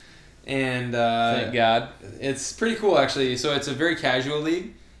Life, and thank God. It's pretty cool actually. So it's a very casual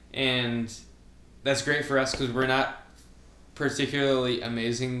league, and that's great for us because we're not particularly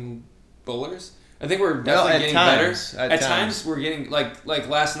amazing bowlers. I think we're definitely getting better. At times we're getting like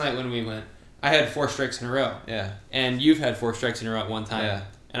last night when we went, I had 4 strikes in a row. Yeah. And you've had 4 strikes in a row at one time. Yeah.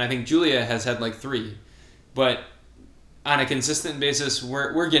 And I think Julia has had like 3. But on a consistent basis,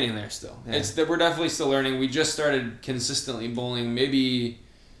 we're getting there still. Yeah. It's that we're definitely still learning. We just started consistently bowling maybe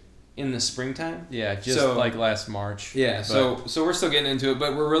in the springtime. Yeah, just like last March. Yeah, so we're still getting into it,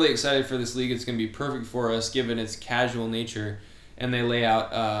 but we're really excited for this league. It's going to be perfect for us given its casual nature, and they lay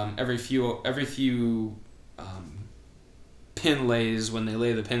out every few pin lays when they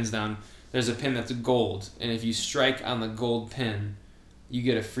lay the pins down. There's a pin that's gold, and if you strike on the gold pin, you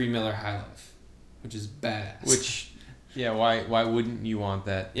get a free Miller High Life, which is badass. Which, yeah, why wouldn't you want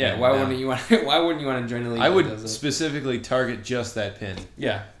that? Yeah, why wouldn't you want to join a league? I would specifically target just that pin.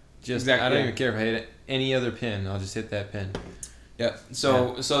 Yeah. Just exactly. I don't even care if I hit any other pin. I'll just hit that pin. Yep.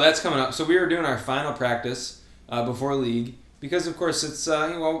 So that's coming up. So we are doing our final practice before league because of course it's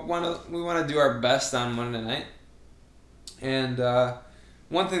we want to do our best on Monday night. And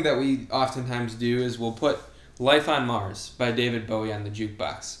one thing that we oftentimes do is we'll put "Life on Mars" by David Bowie on the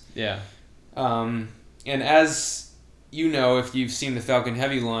jukebox. Yeah. And as you know, if you've seen the Falcon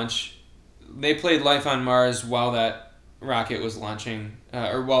Heavy launch, they played "Life on Mars" while that rocket was launching,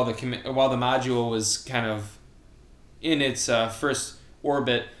 or while the module was kind of in its first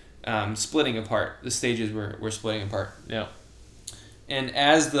orbit, splitting apart. The stages were splitting apart. Yeah. And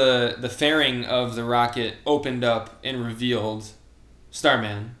as the fairing of the rocket opened up and revealed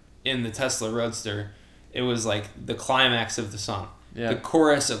Starman in the Tesla Roadster, it was like the climax of the song. Yeah. The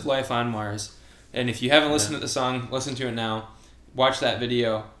chorus of "Life on Mars." And if you haven't listened to the song, listen to it now. Watch that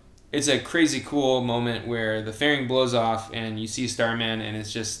video. It's a crazy cool moment where the fairing blows off and you see Starman, and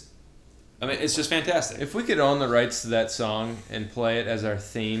it's just fantastic. If we could own the rights to that song and play it as our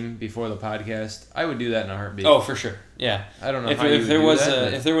theme before the podcast, I would do that in a heartbeat. Oh, for sure. Yeah. I don't know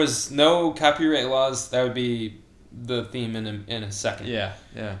if there was no copyright laws, that would be the theme in a second. Yeah.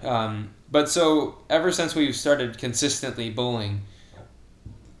 But so ever since we've started consistently bowling,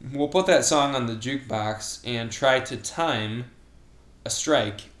 we'll put that song on the jukebox and try to time a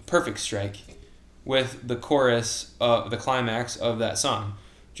perfect strike, with the chorus of the climax of that song,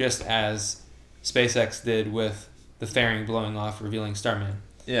 just as SpaceX did with the fairing blowing off, revealing Starman.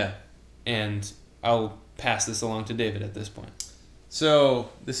 Yeah. And I'll pass this along to David at this point. So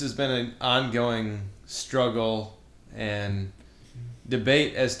this has been an ongoing struggle and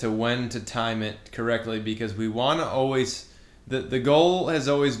debate as to when to time it correctly, because we want to always... The goal has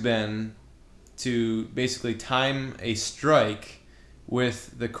always been to basically time a strike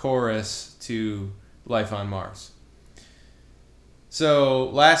with the chorus to "Life on Mars." So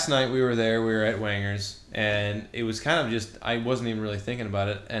last night we were at Wenger's, and it was kind of just, I wasn't even really thinking about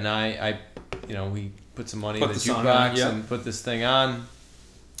it, and I we put some money in the jukebox and put this thing on,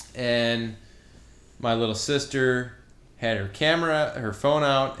 and my little sister had her phone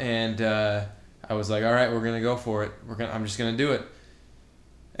out, and I was like, all right, we're gonna go for it. I'm just gonna do it,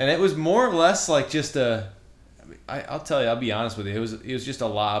 and it was more or less like just I'll tell you, I'll be honest with you. It was just a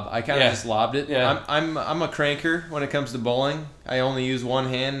lob. I kind of just lobbed it. Yeah. I'm a cranker when it comes to bowling. I only use one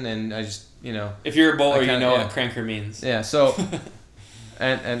hand, and I just If you're a bowler, you know what cranker means. Yeah. So,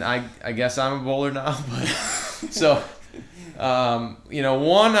 and I guess I'm a bowler now, but so,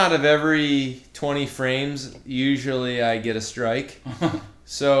 one out of every 20 frames, usually I get a strike.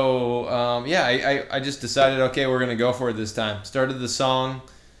 So I just decided, okay, we're gonna go for it this time. Started the song,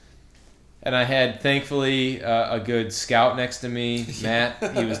 and I had thankfully a good scout next to me,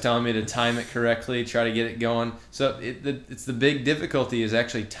 Matt. He was telling me to time it correctly, try to get it going. So it's the big difficulty is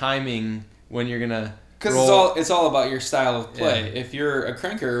actually timing when you're gonna. Because it's all about your style of play. Yeah. If you're a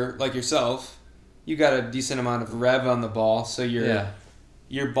cranker like yourself, you got a decent amount of rev on the ball, so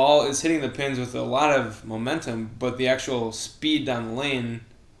your ball is hitting the pins with a lot of momentum, but the actual speed down the lane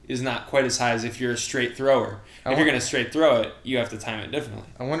is not quite as high as if you're a straight thrower. If you're going to straight throw it, you have to time it differently.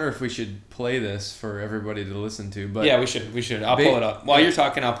 I wonder if we should play this for everybody to listen to. But yeah, we should. I'll pull it up. While you're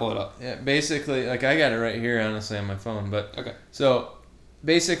talking, I'll pull it up. Yeah, basically, like I got it right here, honestly, on my phone. But okay. So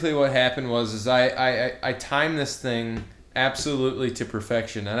basically what happened was I timed this thing absolutely to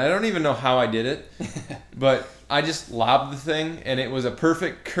perfection, and I don't even know how I did it, but I just lobbed the thing, and it was a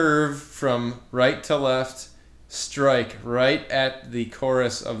perfect curve from right to left, strike right at the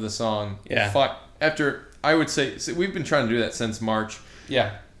chorus of the song. Yeah. After, I would say, we've been trying to do that since March.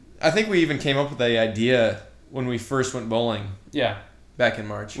 Yeah. I think we even came up with the idea when we first went bowling. Yeah. Back in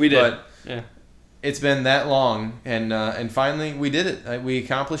March. We did. But yeah. It's been that long, and finally we did it. We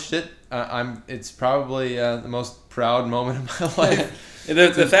accomplished it. It's probably the most proud moment of my life.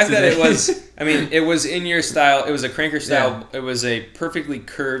 The fact that it was in your style. It was a cranker style. Yeah. It was a perfectly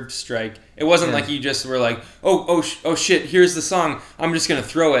curved strike. It wasn't like you just were like, oh shit, here's the song. I'm just gonna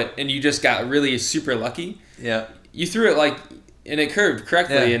throw it, and you just got really super lucky. Yeah. You threw it and it curved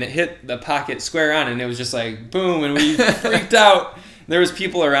correctly, and it hit the pocket square on, and it was just like boom, and we freaked out. There was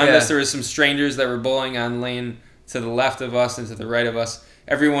people around us. There was some strangers that were bowling on lane to the left of us and to the right of us.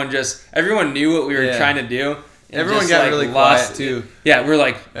 Everyone knew what we were trying to do. Everyone got really quiet too. Yeah, we're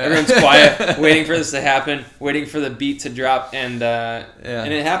like everyone's quiet, waiting for this to happen, waiting for the beat to drop, and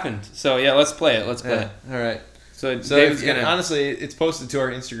it happened. So let's play it. Let's play it. All right. So David's gonna. Honestly, it's posted to our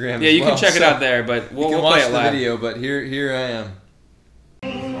Instagram. Yeah, you can check it out there, but we'll play it live. The video, but here I am.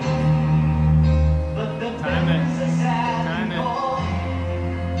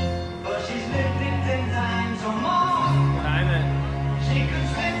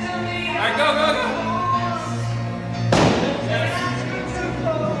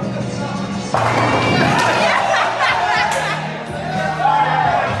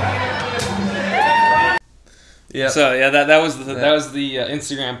 Yeah. So that was the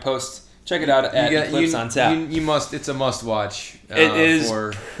Instagram post. Check it out at Eclipse on Tap. It's a must watch. It is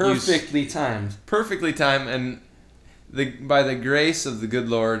perfectly timed. Perfectly timed, and by the grace of the good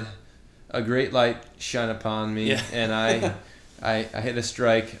Lord, a great light shone upon me, and I hit a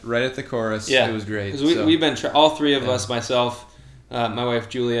strike right at the chorus. Yeah. It was great. Because we've been all three of us, myself, my wife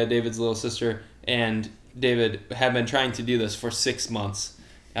Julia, David's little sister, and David have been trying to do this for 6 months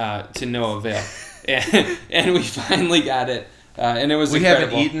to no avail. And we finally got it, and it was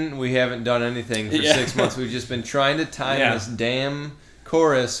incredible. We haven't eaten, we haven't done anything for 6 months. We've just been trying to time this damn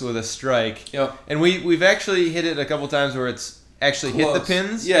chorus with a strike. Yep. And we've actually hit it a couple times where it's actually hit the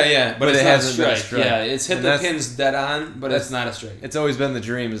pins. Yeah, but it hasn't been a strike. Yeah, it's hit the pins dead on, but it's not a strike. It's always been the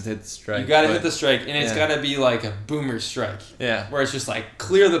dream is to hit the strike. You got to hit the strike, and it's got to be like a boomer strike. Yeah. Where it's just like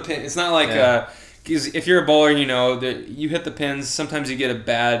clear the pin. It's not like because if you're a bowler, you know that you hit the pins. Sometimes you get a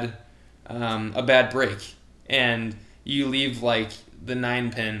bad break, and you leave like the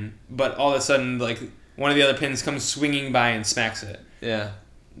 9 pin, but all of a sudden like one of the other pins comes swinging by and smacks it. Yeah.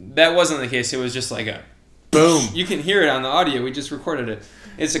 That wasn't the case. It was just like a boom. You can hear it on the audio. We just recorded it.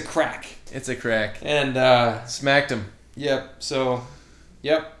 It's a crack. It's a crack. And smacked him. Yep. So,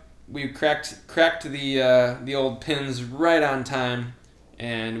 we cracked the old pins right on time,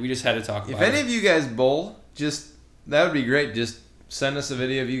 and we just had to talk about it. If any of you guys bowl, that would be great. Just send us a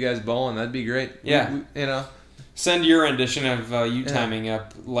video of you guys bowling. That'd be great. Yeah. We, send your rendition of you timing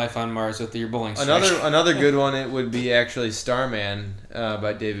up Life on Mars with your bowling strike. Another good one, it would be actually Starman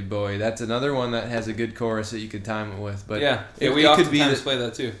by David Bowie. That's another one that has a good chorus that you could time it with. But we oftentimes play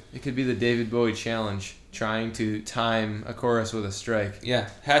that too. It could be the David Bowie challenge, trying to time a chorus with a strike. Yeah.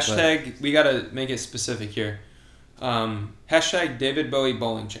 Hashtag, we got to make it specific here. Hashtag David Bowie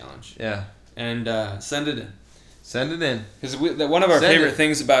Bowling Challenge. Yeah. And send it in. Send it in. Because one of our favorite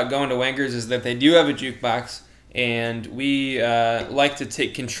things about going to Wankers is that they do have a jukebox. And we like to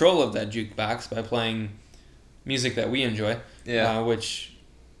take control of that jukebox by playing music that we enjoy, which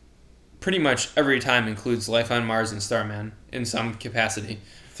pretty much every time includes Life on Mars and Starman in some capacity.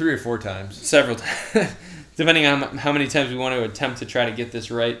 3 or 4 times. Several times. Depending on how many times we want to attempt to try to get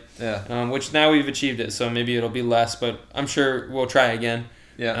this right. Yeah. Which now we've achieved it, so maybe it'll be less, but I'm sure we'll try again.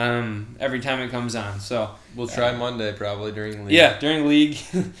 every time it comes on. So we'll try Monday probably during league. Yeah, during league,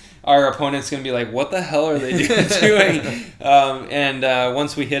 our opponent's gonna be like, "What the hell are they doing?" And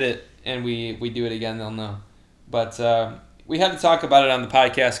once we hit it and we do it again, they'll know. But we had to talk about it on the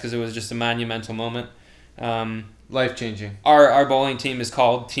podcast because it was just a monumental moment. Life changing. Our bowling team is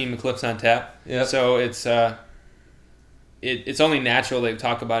called Team Eclipse on Tap. Yep. So it's only natural they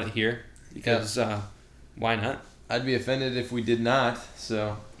talk about it here because why not? I'd be offended if we did not.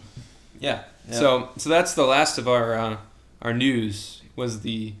 So yeah. Yep. So that's the last of our news was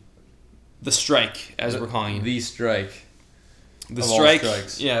the strike as we're calling it. The strike. The strike.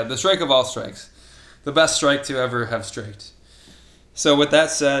 Yeah, the strike of all strikes. The best strike to ever have striked. So with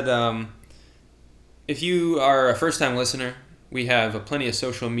that said, if you are a first-time listener, we have plenty of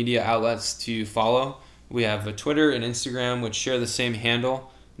social media outlets to follow. We have a Twitter and Instagram which share the same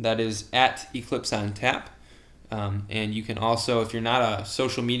handle. That is at Eclipse on Tap. And you can also, if you're not a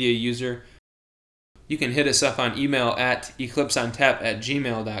social media user, you can hit us up on email at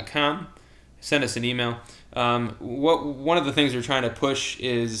eclipseontap@gmail.com. Send us an email. One of the things we're trying to push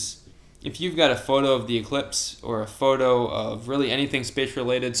is if you've got a photo of the eclipse or a photo of really anything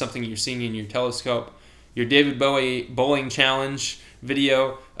space-related, something you're seeing in your telescope, your David Bowie Bowling Challenge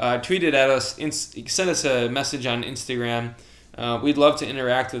video, tweet it at us, send us a message on Instagram. We'd love to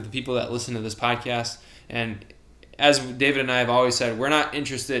interact with the people that listen to this podcast. And as David and I have always said, we're not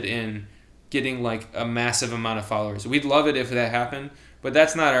interested in getting like a massive amount of followers. We'd love it if that happened, but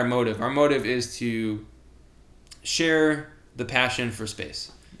that's not our motive. Our motive is to share the passion for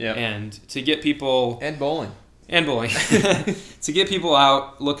space. Yeah. And to get people and bowling to get people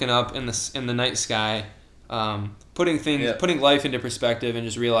out looking up in the night sky, putting life into perspective and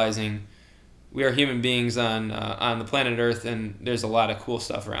just realizing we are human beings on the planet Earth, and there's a lot of cool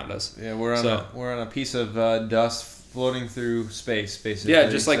stuff around us. Yeah, we're on a piece of dust floating through space, basically. Yeah,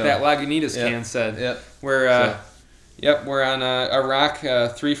 just like that Lagunitas can said. Yep. We're on a rock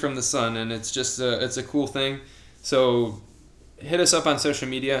 3 from the sun, and it's just it's a cool thing. So hit us up on social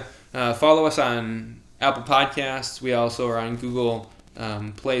media. Follow us on Apple Podcasts. We also are on Google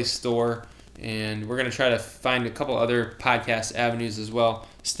Play Store, and we're going to try to find a couple other podcast avenues as well.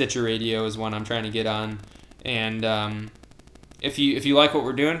 Stitcher Radio is one I'm trying to get on. And if you like what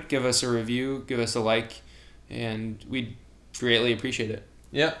we're doing, give us a review, give us a like, and we'd greatly appreciate it.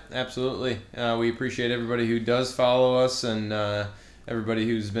 Yeah, absolutely. We appreciate everybody who does follow us and everybody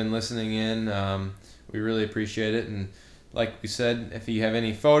who's been listening in. We really appreciate it. And like we said, if you have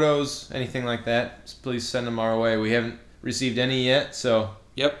any photos, anything like that, please send them our way. We haven't received any yet, so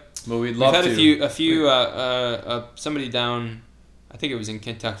yep. But we'd love to. We've had a few. Somebody down, I think it was in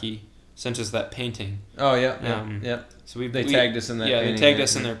Kentucky, sent us that painting. Oh yeah. So they tagged us in that. Yeah, they tagged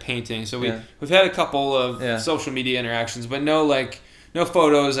us in their painting. So we've had a couple of social media interactions, but no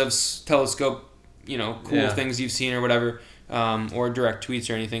photos of telescope, cool things you've seen or whatever, or direct tweets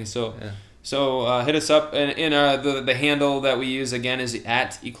or anything. So. Yeah. So hit us up, and the handle that we use again is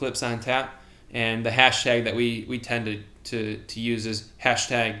at Eclipse on Tap, and the hashtag that we tend to use is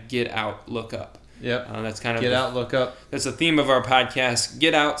hashtag Get Out Look Up. Yep. That's kind of Get Out Look Up. That's the theme of our podcast.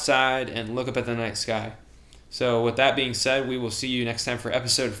 Get outside and look up at the night sky. So with that being said, we will see you next time for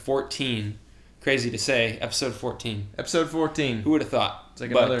episode 14. Crazy to say, episode 14. Episode 14. Who would have thought? It's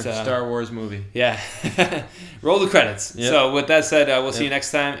like another Star Wars movie. Yeah. Roll the credits. Yep. So with that said, we'll see you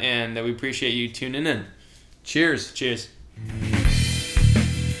next time, and we appreciate you tuning in. Cheers. Cheers.